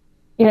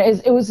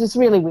 It was just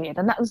really weird,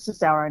 and that was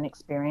just our own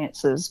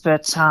experiences.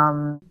 But,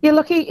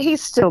 look, he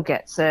still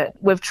gets it.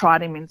 We've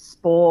tried him in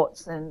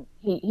sports, and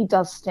he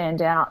does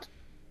stand out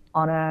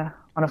on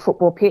a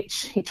football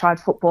pitch. He tried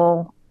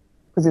football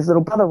because his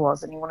little brother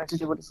was, and he wanted to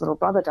do what his little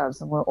brother does,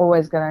 and we're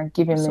always going to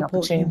give him the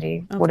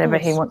opportunity, whatever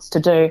he wants to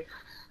do.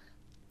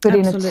 But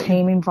in a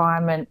team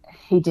environment,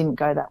 he didn't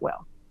go that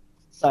well.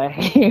 So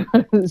he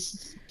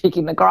was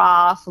picking the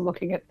grass and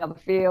looking at the other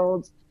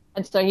fields,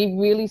 and so he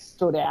really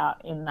stood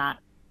out in that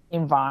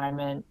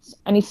environment,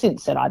 and he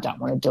since said, I don't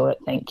want to do it,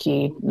 thank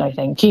you, no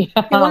thank you.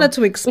 He wanted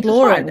to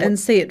explore it and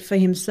see it for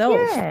himself,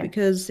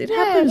 because it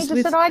happens. He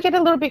just said, I get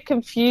a little bit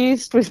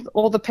confused with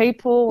all the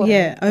people,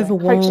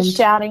 overwhelmed, coaches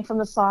shouting from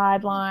the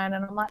sideline,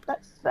 and I'm like,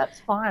 that's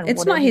fine.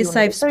 It's not his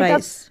safe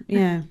space.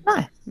 No,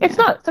 it's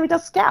not. So he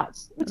does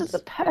scouts, which is the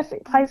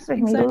perfect place for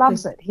him. Exactly. He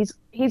loves it.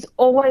 He's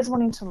always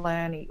wanting to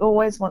learn. He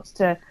always wants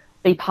to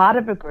be part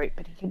of a group,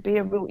 but he can be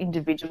a real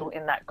individual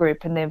in that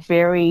group, and they're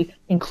very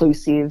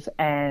inclusive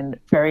and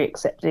very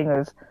accepting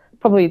of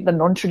probably the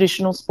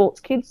non-traditional sports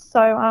kids.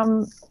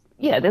 So,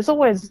 there's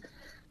always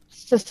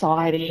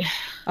society.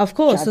 Of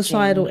course, Judging.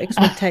 societal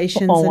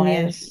expectations.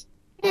 Always.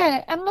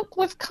 Yeah, and look,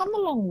 we've come a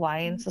long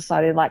way in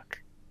society.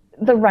 Like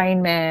the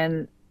Rain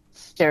Man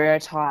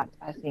stereotype,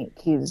 I think,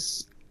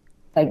 is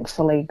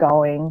thankfully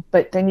going.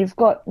 But then you've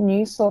got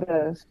new sort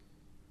of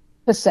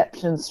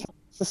perceptions.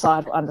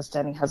 Societal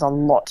understanding has a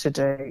lot to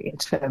do in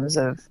terms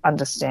of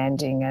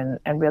understanding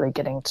and really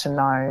getting to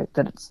know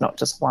that it's not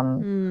just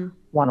one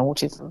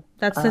autism.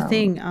 That's the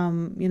thing.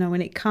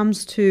 When it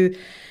comes to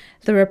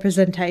the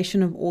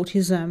representation of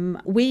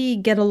autism, we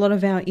get a lot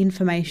of our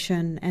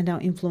information and our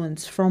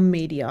influence from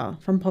media,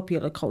 from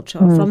popular culture,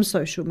 from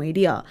social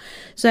media.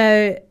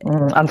 So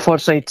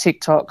unfortunately,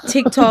 TikTok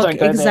don't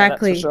go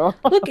exactly. there,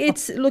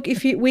 that's for sure.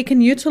 If we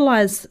can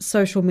utilize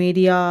social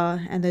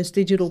media and those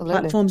digital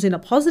platforms in a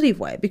positive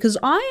way, because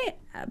I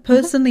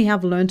personally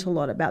have learnt a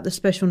lot about the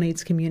special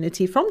needs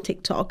community from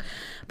TikTok,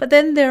 but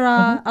then there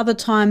are other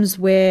times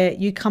where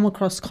you come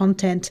across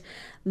content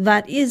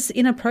that is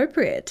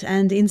inappropriate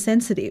and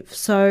insensitive.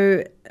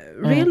 So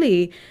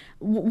really,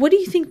 what do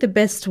you think the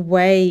best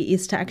way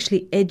is to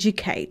actually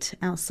educate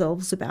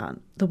ourselves about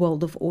the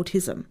world of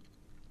autism?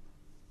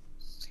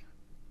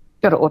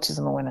 Go to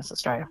Autism Awareness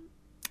Australia.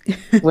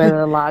 We're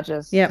the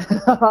largest. Yeah.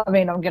 I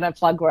mean, I'm going to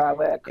plug where I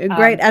work. A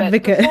great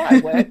advocate. Before I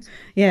worked,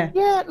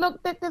 yeah,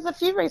 look, there's a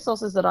few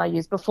resources that I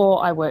used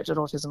before I worked at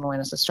Autism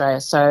Awareness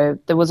Australia. So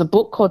there was a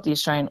book called the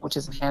Australian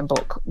Autism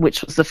Handbook,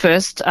 which was the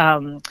first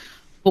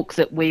book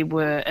that we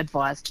were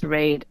advised to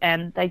read,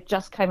 and they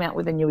just came out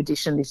with a new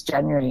edition this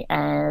January,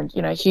 and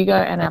Hugo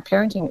and our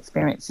parenting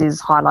experience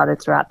is highlighted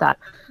throughout that.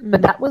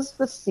 But that was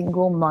the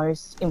single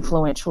most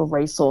influential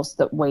resource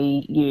that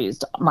we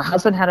used. My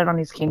husband had it on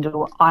his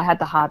Kindle, I had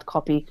the hard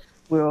copy.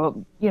 We were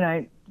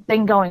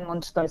then going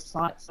onto those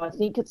sites. So I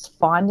think it's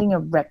finding a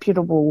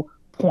reputable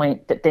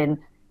point that then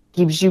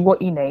gives you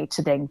what you need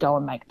to then go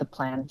and make the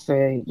plan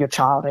for your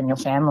child and your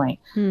family.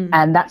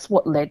 And that's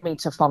what led me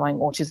to following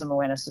Autism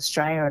Awareness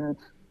Australia. And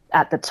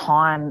at the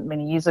time,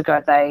 many years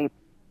ago,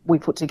 we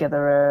put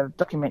together a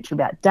documentary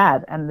about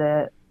Dad and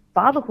the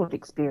fatherhood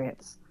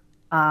experience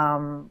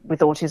with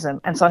autism.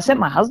 And so I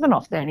sent my husband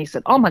off there, and he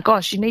said, "Oh my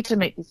gosh, you need to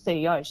meet the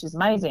CEO. She's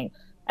amazing."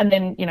 And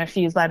then, a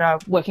few years later,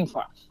 working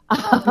for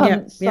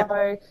her.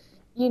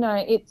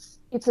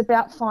 It's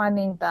about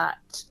finding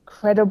that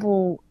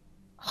credible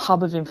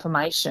hub of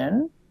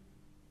information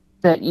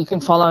that you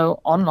can follow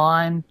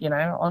online,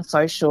 on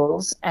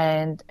socials,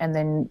 and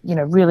then,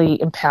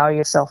 really empower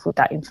yourself with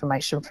that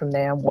information from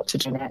there and what to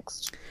do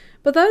next.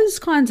 But those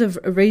kinds of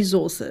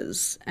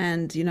resources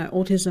and,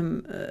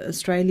 Autism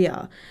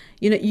Australia,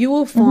 you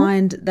will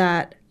find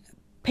that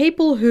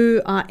people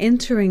who are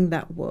entering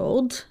that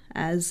world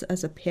as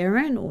a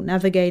parent or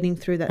navigating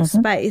through that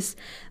space,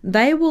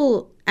 they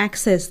will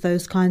access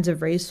those kinds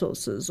of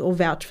resources or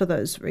vouch for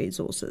those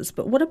resources.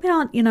 But what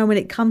about, when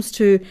it comes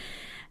to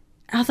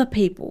other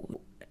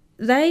people?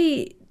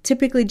 They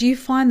typically, do you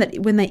find that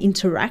when they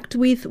interact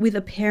with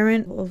a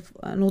parent of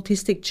an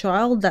autistic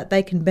child that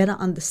they can better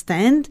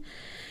understand?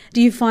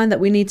 Do you find that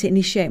we need to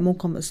initiate more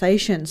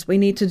conversations? We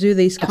need to do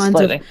these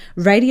kinds of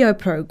radio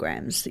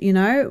programs,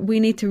 we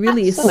need to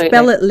really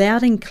spell it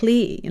loud and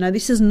clear.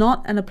 This is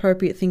not an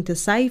appropriate thing to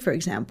say, for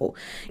example.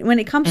 When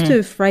it comes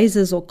to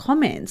phrases or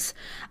comments,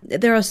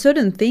 there are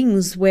certain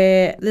things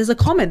where there's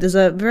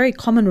a very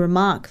common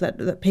remark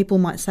that people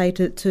might say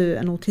to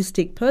an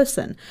autistic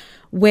person,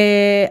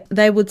 where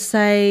they would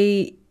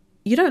say,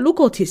 "You don't look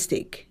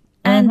autistic."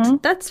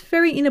 And that's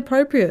very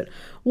inappropriate.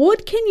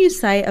 What can you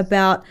say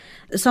about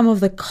some of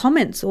the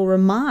comments or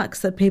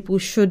remarks that people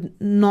should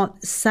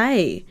not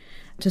say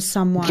to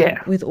someone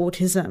with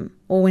autism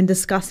or when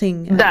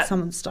discussing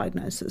someone's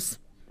diagnosis?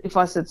 If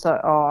I said,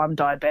 I'm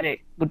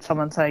diabetic, would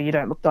someone say, "You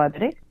don't look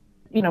diabetic"?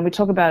 We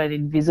talk about an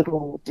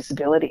invisible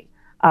disability.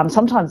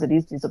 Sometimes it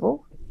is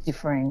visible,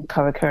 differing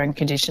co-occurring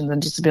conditions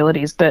and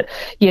disabilities. But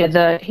he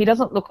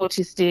doesn't look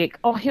autistic,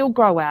 or he'll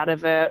grow out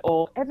of it,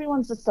 or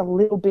everyone's just a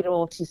little bit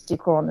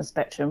autistic or on the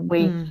spectrum.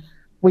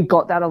 We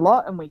got that a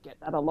lot, and we get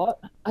that a lot.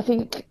 I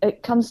think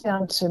it comes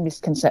down to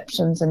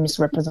misconceptions and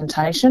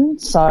misrepresentation.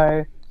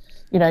 So,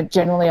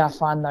 generally I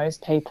find those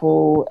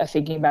people are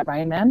thinking about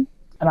Rain Man,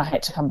 and I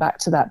hate to come back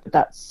to that, but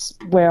that's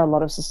where a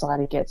lot of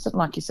society gets it.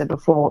 Like you said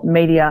before,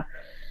 media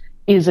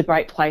is a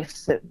great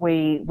place that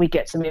we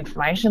get some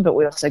information, but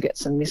we also get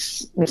some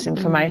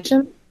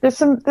misinformation. There's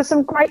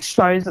some great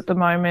shows at the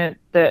moment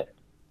that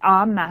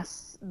are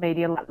mass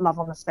media, like Love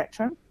on the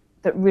Spectrum,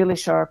 that really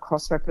show a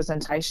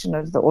cross-representation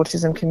of the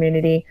autism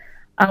community.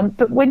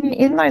 But when you're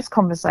in those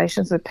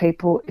conversations with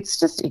people, it's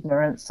just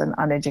ignorance and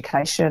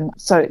uneducation.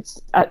 So it's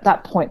at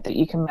that point that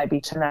you can maybe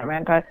turn that around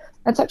and go,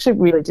 "That's actually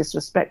really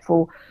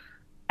disrespectful."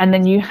 And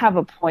then you have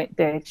a point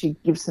there to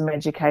give some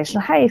education.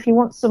 "Hey, if you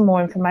want some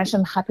more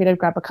information, I'm happy to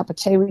grab a cup of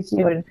tea with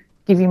you and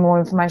give you more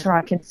information, or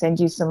I can send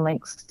you some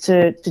links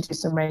to do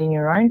some reading in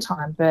your own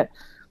time." But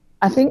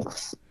I think,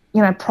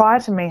 prior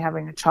to me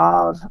having a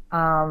child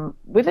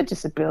with a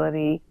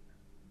disability,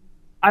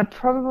 I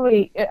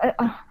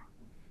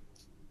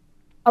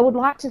would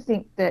like to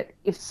think that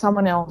if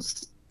someone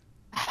else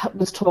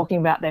was talking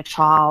about their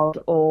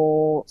child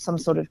or some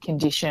sort of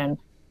condition,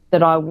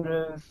 that I would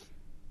have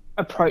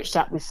approached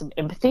that with some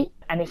empathy.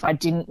 And if I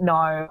didn't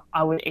know,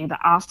 I would either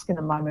ask in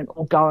a moment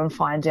or go and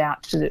find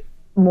out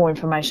more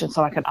information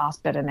so I could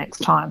ask better next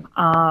time.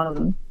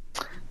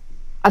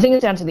 I think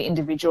it's down to the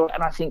individual,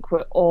 and I think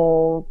we're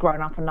all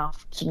grown up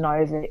enough to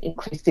know that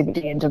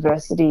inclusivity and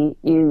diversity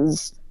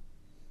is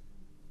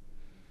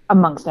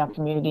amongst our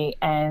community.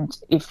 And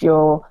if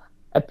you're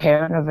a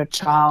parent of a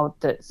child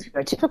that's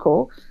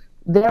neurotypical,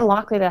 they're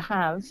likely to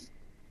have,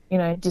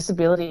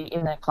 disability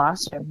in their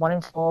classroom. 1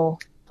 in 4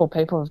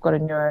 people have got a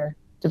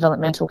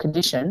neurodevelopmental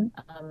condition.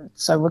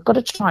 So we've got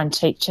to try and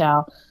teach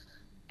our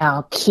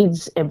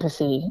kids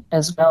empathy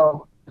as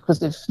well,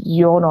 because if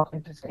you're not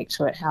empathetic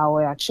to it, how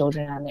are our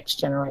children, our next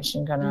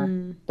generation, going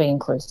to be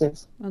inclusive?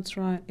 That's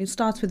right. It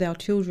starts with our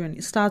children.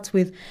 It starts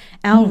with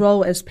our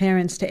role as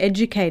parents to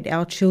educate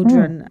our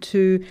children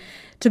to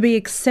be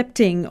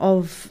accepting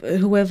of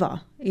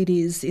whoever it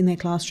is in their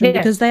classroom,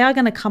 because they are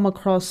going to come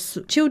across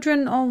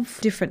children of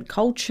different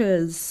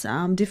cultures,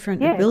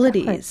 different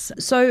abilities.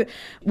 Exactly. So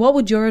what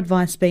would your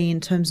advice be in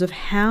terms of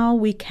how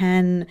we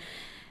can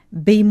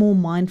be more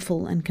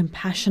mindful and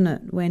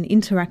compassionate when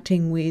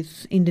interacting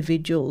with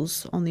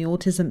individuals on the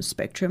autism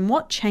spectrum?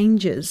 What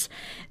changes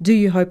do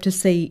you hope to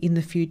see in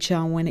the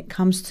future when it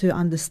comes to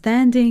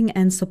understanding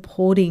and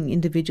supporting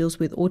individuals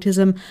with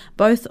autism,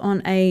 both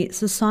on a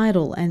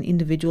societal and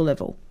individual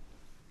level?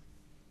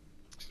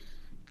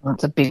 Well,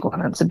 it's a big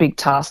one. It's a big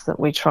task that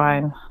we try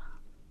and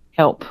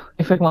help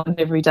everyone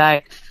every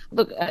day.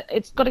 Look,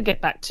 it's got to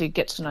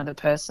get to know the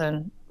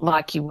person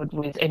like you would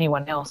with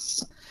anyone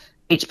else.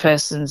 Each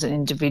person's an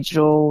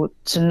individual,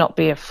 to not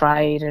be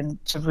afraid, and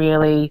to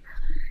really,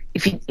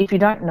 if you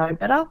don't know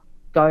better,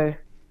 go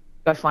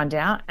find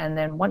out, and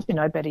then once you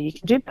know better, you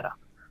can do better.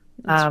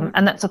 Right.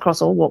 And that's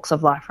across all walks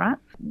of life, right?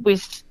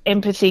 With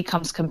empathy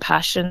comes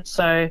compassion.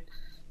 So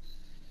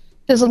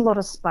there's a lot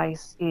of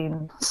space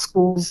in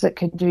schools that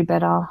can do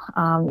better,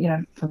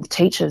 from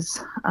teachers,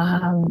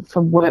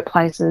 from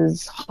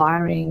workplaces,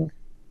 hiring,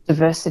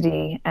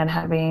 diversity, and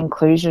having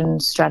inclusion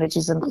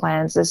strategies and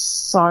plans. There's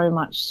so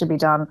much to be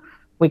done.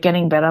 We're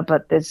getting better,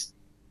 but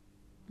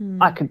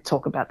I could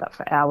talk about that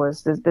for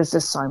hours. There's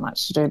just so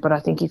much to do. But I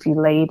think if you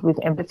lead with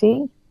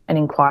empathy and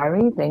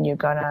inquiry, then you're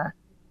going to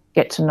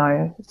get to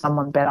know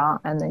someone better,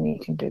 and then you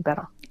can do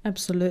better.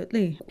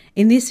 Absolutely.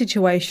 In this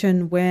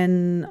situation,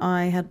 when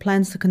I had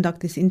plans to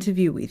conduct this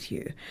interview with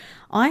you,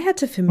 I had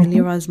to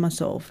familiarise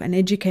myself and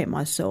educate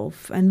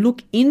myself and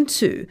look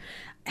into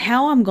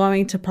how I'm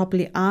going to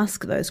properly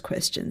ask those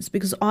questions,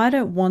 because I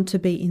don't want to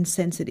be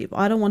insensitive.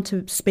 I don't want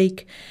to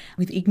speak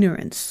with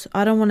ignorance.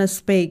 I don't want to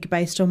speak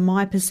based on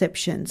my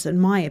perceptions and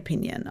my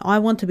opinion. I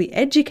want to be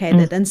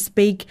educated and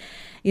speak,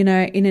 in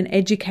an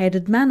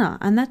educated manner.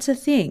 And that's a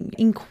thing.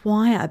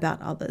 Inquire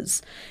about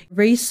others.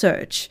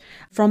 Research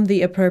from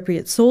the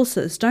appropriate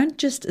sources. Don't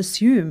just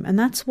assume. And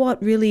that's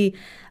what really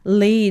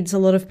leads a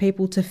lot of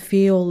people to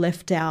feel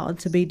left out,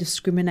 to be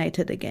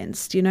discriminated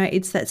against.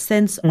 It's that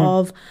sense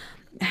of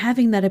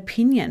having that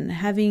opinion,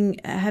 having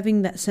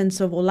that sense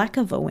of, or lack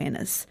of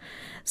awareness.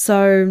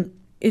 So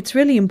it's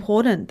really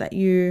important that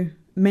you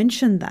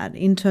mention that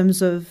in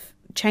terms of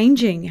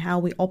changing how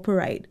we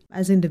operate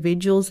as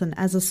individuals and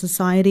as a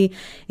society,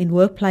 in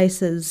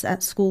workplaces,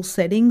 at school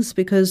settings,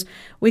 because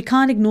we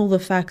can't ignore the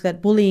fact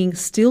that bullying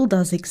still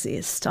does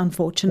exist,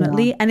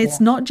 unfortunately. And it's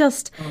not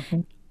just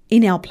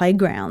in our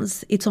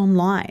playgrounds, it's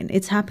online.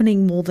 It's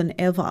happening more than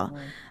ever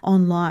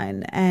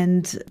online.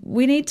 And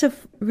we need to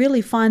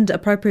really find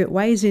appropriate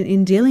ways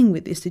in dealing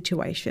with this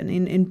situation,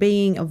 in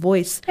being a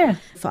voice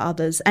for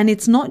others. And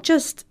it's not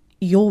just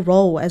your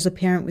role as a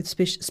parent with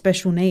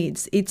special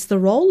needs. It's the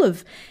role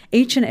of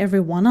each and every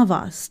one of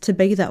us to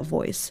be that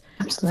voice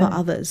for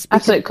others.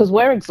 Absolutely, because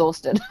we're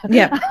exhausted.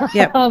 Yeah.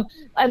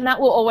 And that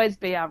will always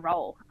be our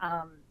role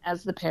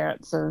as the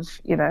parents of,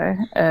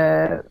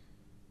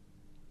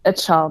 a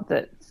child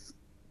that's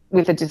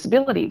with a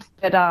disability.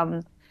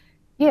 But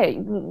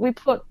we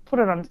put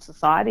it on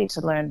society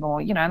to learn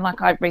more.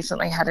 Like I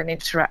recently had an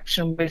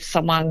interaction with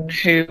someone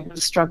who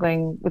was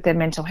struggling with their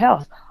mental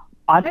health.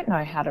 I don't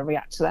know how to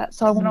react to that.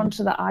 So I went on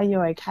to the Are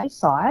You OK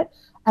site,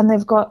 and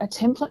they've got a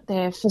template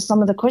there for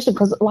some of the questions,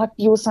 because like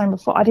you were saying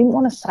before, I didn't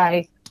want to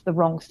say the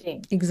wrong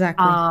thing.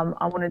 Exactly.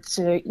 I wanted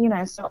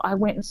to, so I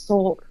went and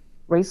sought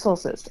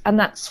resources. And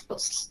that's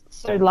what's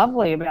so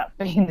lovely about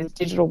being in this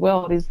digital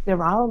world, is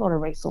there are a lot of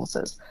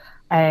resources.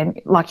 And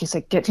like you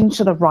said, get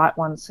into the right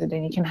ones so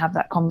then you can have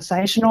that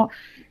conversation. Or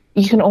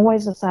you can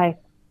always just say,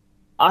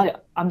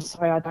 I'm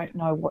sorry, I don't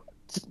know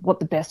what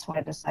the best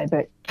way to say,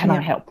 but can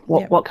I help?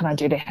 What can I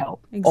do to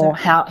help? Exactly. Or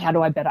how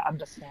do I better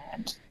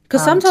understand?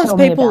 Because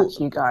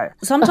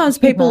sometimes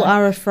people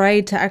are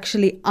afraid to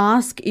actually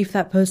ask if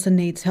that person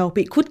needs help.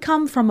 It could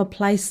come from a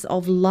place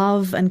of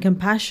love and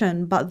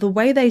compassion, but the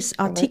way they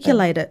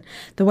articulate it,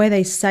 the way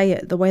they say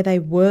it, the way they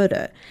word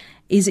it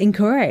is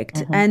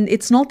incorrect. And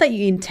it's not that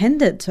you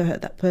intended to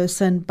hurt that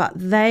person, but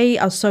they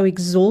are so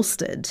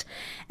exhausted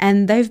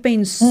and they've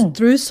been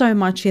through so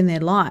much in their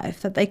life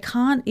that they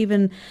can't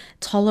even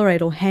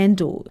tolerate or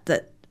handle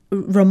that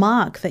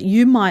remark that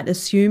you might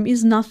assume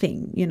is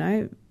nothing,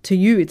 to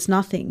you it's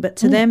nothing, but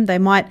to them they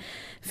might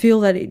feel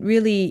that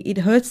it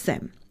hurts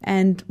them.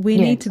 And we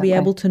need to be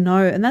able to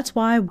know, and that's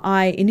why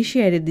I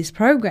initiated this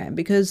program,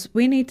 because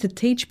we need to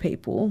teach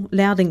people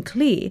loud and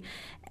clear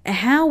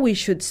how we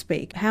should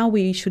speak, how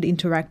we should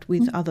interact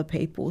with other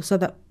people, so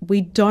that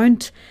we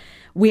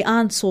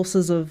aren't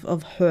sources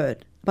of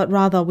hurt, but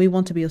rather we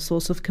want to be a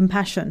source of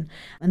compassion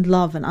and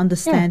love and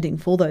understanding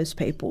for those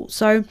people.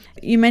 So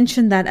you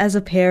mentioned that as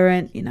a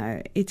parent,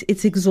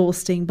 it's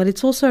exhausting, but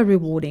it's also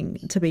rewarding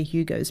to be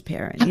Hugo's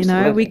parent.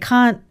 Absolutely. We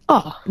can't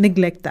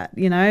neglect that.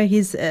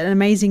 He's an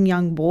amazing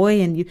young boy,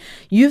 and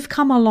you've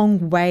come a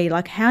long way.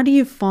 Like, how do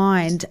you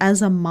find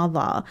as a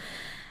mother,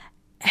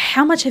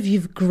 how much have you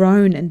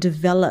grown and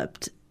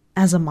developed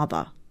as a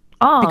mother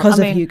because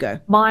of Hugo?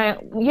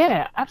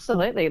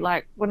 Absolutely.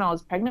 Like, when I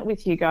was pregnant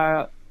with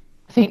Hugo,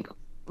 I think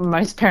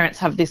most parents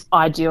have this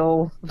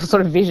ideal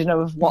sort of vision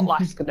of what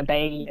life's going to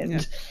be,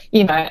 and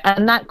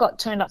and that got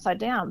turned upside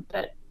down.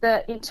 But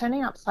in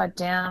turning upside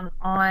down,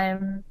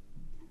 I'm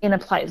in a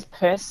place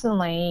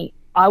personally,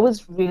 I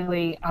was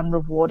really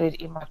unrewarded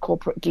in my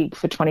corporate gig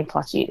for 20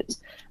 plus years.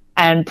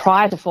 And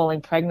prior to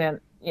falling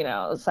pregnant, I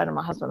was saying to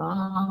my husband, I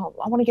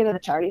want to get in the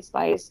charity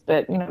space,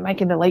 but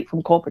making the leap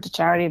from corporate to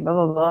charity, blah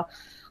blah blah,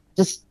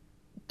 just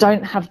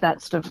don't have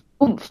that sort of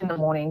oomph in the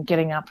morning,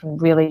 getting up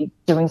and really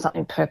doing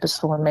something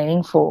purposeful and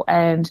meaningful.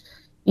 And,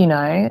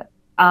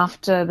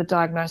 after the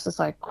diagnosis,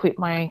 I quit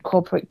my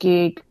corporate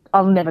gig.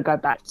 I'll never go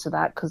back to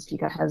that, because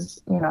Hugo has,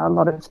 a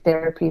lot of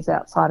therapies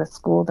outside of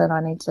school that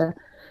I need to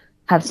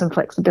have some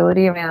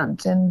flexibility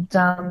around. And,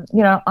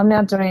 I'm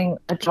now doing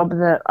a job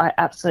that I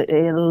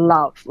absolutely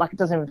love. Like, it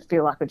doesn't even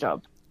feel like a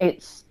job.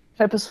 It's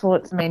purposeful,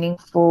 it's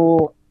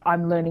meaningful.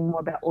 I'm learning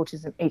more about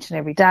autism each and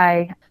every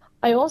day.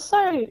 I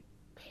also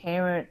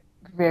parent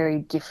very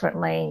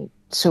differently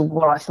to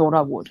what I thought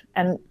I would.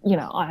 And,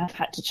 I have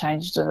had to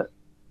change the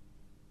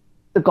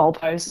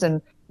goalposts,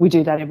 and we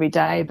do that every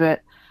day.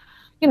 But,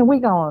 we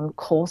go on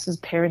courses,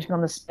 parenting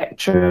on the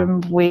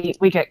spectrum. We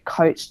get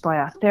coached by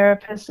our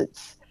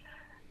therapists.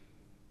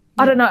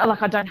 I don't know,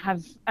 like, I don't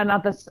have an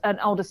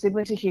older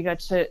sibling to Hugo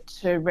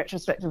to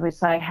retrospectively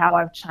say how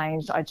I've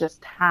changed. I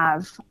just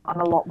have. I'm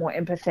a lot more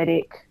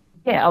empathetic.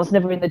 I was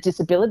never in the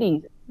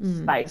disability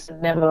space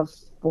and never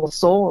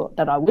foresaw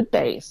that I would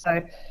be.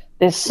 So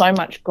there's so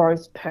much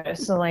growth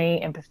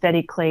personally,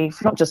 empathetically,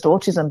 for not just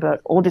autism,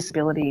 but all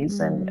disabilities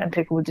and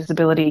people with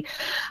disability.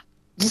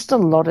 Just a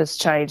lot has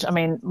changed. I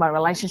mean, my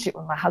relationship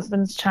with my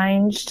husband's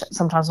changed,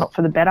 sometimes not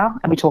for the better,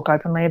 and we talk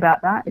openly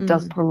about that. It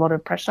does put a lot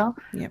of pressure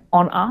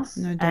on us.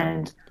 No doubt.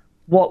 And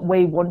what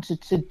we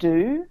wanted to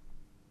do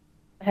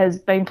has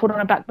been put on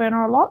a back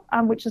burner a lot,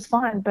 which is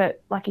fine.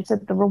 But like you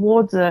said, the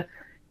rewards are,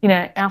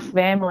 our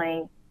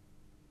family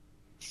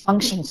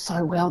function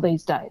so well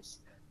these days.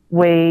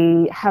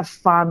 We have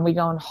fun, we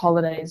go on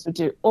holidays, we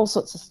do all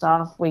sorts of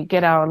stuff, we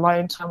get our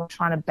alone time, we're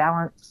trying to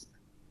balance,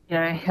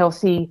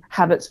 healthy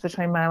habits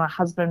between my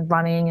husband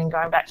running and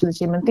going back to the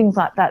gym and things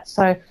like that.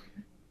 So,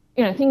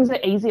 things are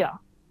easier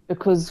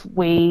because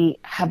we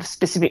have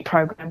specific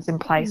programs in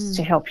place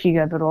to help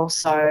Hugo, but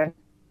also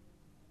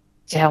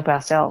to help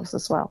ourselves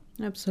as well.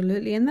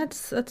 Absolutely. And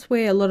that's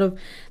where a lot of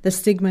the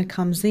stigma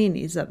comes in,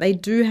 is that they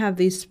do have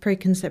this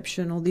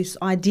preconception or this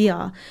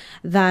idea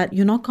that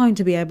you're not going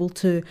to be able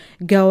to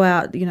go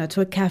out,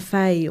 to a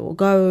cafe or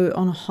go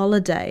on a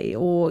holiday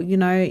or,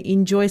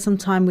 enjoy some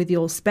time with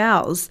your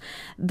spouse.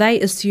 They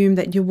assume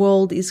that your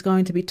world is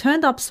going to be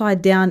turned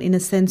upside down, in a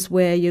sense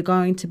where you're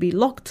going to be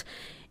locked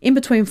in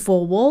between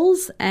four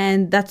walls,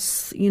 and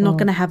you're not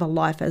going to have a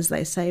life, as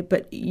they say.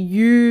 But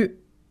you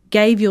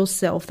gave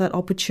yourself that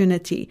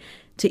opportunity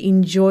to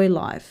enjoy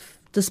life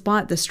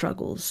despite the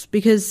struggles,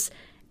 because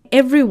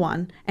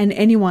everyone and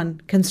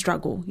anyone can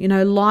struggle.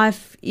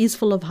 Life is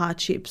full of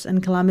hardships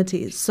and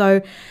calamities.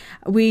 So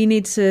we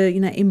need to,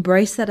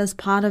 embrace that as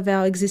part of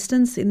our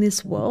existence in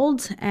this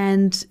world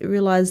and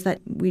realize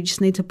that we just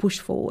need to push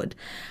forward.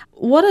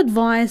 What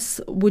advice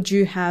would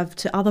you have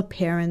to other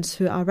parents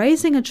who are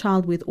raising a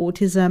child with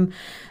autism,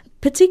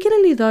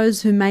 particularly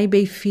those who may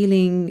be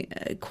feeling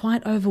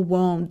quite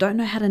overwhelmed, don't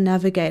know how to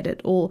navigate it,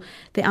 or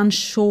they're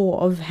unsure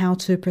of how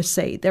to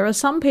proceed? There are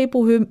some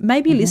people who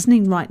may be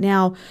listening right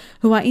now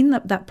who are in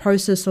that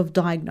process of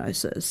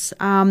diagnosis.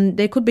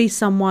 There could be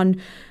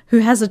someone who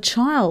has a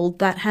child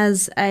that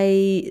has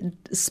a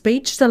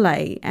speech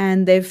delay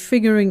and they're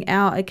figuring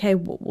out, okay,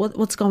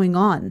 what's going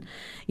on?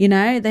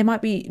 They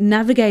might be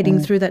navigating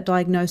through that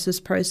diagnosis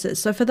process.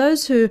 So for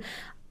those who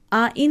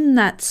are in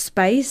that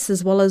space,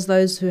 as well as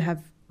those who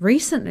have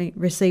recently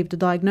received a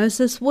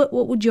diagnosis, what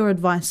would your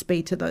advice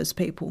be to those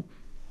people?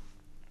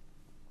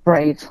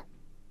 Breathe.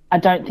 I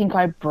don't think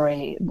I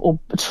breathe or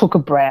took a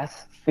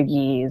breath for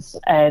years,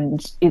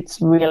 and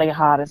it's really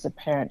hard as a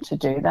parent to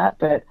do that,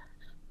 but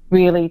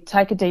really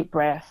take a deep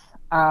breath.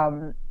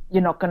 You're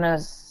not going to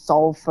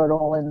solve for it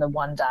all in the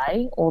one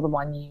day or the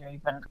 1 year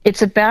even.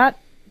 It's about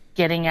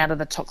getting out of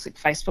the toxic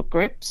Facebook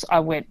groups. I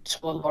went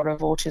to a lot of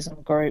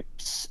autism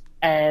groups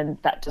and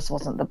that just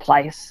wasn't the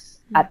place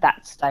at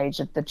that stage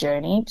of the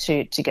journey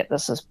to get the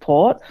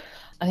support.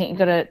 I think you've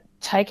got to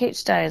take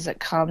each day as it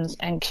comes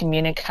and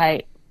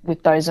communicate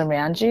with those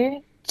around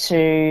you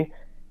to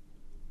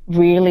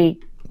really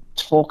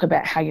talk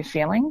about how you're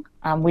feeling.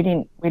 We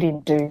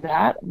didn't do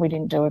that. We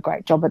didn't do a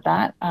great job at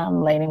that,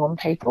 leaning on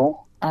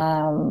people.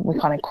 We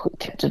kind of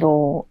kept it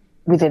all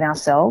within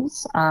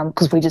ourselves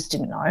because we just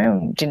didn't know.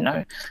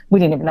 We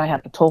didn't even know how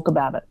to talk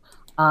about it.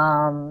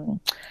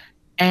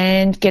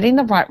 And getting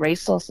the right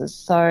resources.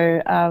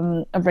 So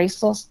a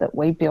resource that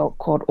we built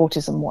called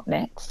Autism What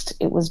Next,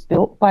 it was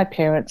built by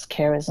parents,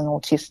 carers and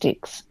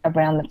autistics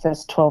around the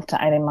first 12 to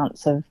 18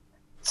 months of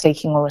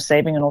seeking or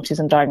receiving an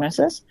autism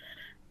diagnosis.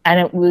 And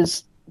it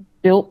was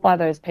built by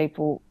those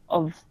people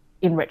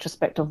in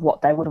retrospect of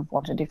what they would have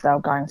wanted if they were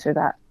going through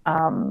that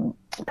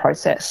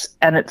process.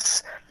 And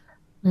it's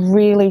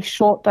really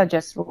short,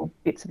 digestible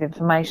bits of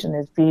information.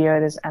 There's video,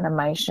 there's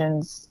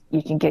animations.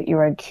 You can get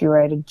your own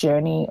curated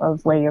journey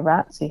of where you're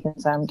at. So you can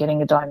say, I'm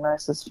getting a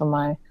diagnosis for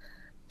my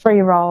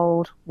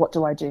 3-year-old. What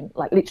do I do?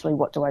 Like literally,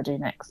 what do I do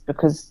next?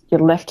 Because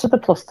you're left to the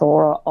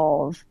plethora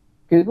of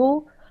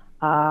Google.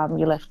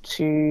 You're left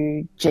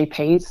to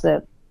GPs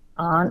that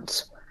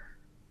aren't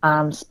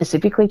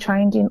specifically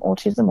trained in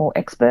autism or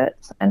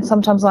experts. And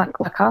sometimes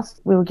like us,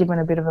 we were given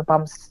a bit of a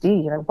bum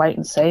steer, wait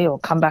and see or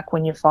come back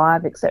when you're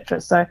 5, etc.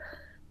 So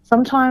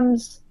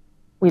sometimes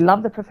we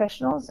love the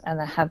professionals and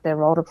they have their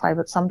role to play,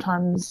 but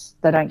sometimes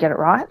they don't get it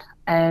right.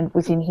 And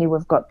within here,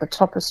 we've got the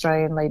top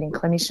Australian leading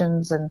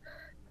clinicians and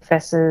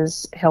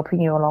professors helping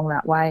you along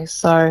that way.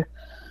 So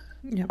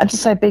I'd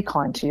just say be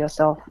kind to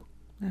yourself.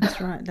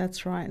 That's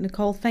right.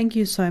 Nicole, thank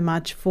you so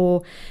much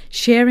for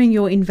sharing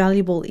your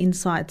invaluable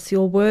insights.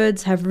 Your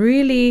words have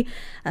really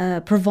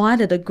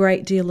provided a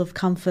great deal of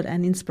comfort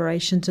and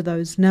inspiration to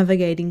those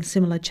navigating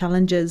similar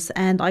challenges.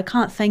 And I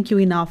can't thank you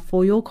enough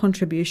for your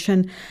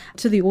contribution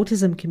to the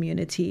autism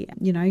community.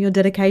 Your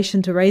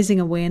dedication to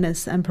raising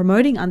awareness and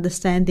promoting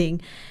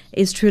understanding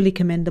is truly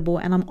commendable.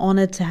 And I'm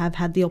honoured to have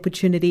had the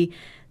opportunity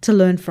to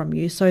learn from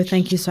you. So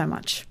thank you so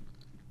much.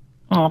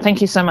 Oh,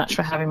 thank you so much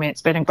for having me.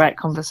 It's been a great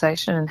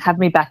conversation and have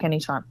me back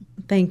anytime.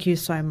 Thank you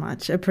so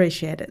much.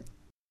 Appreciate it.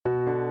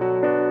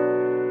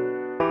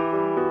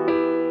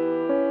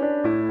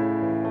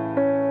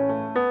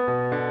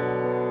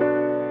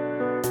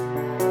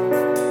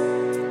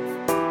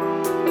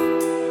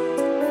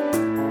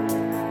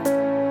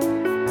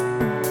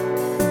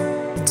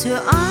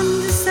 To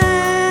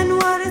understand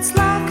what it's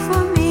like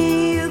for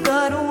me, you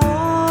gotta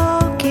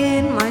walk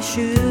in my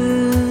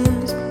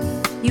shoes.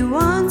 You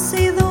are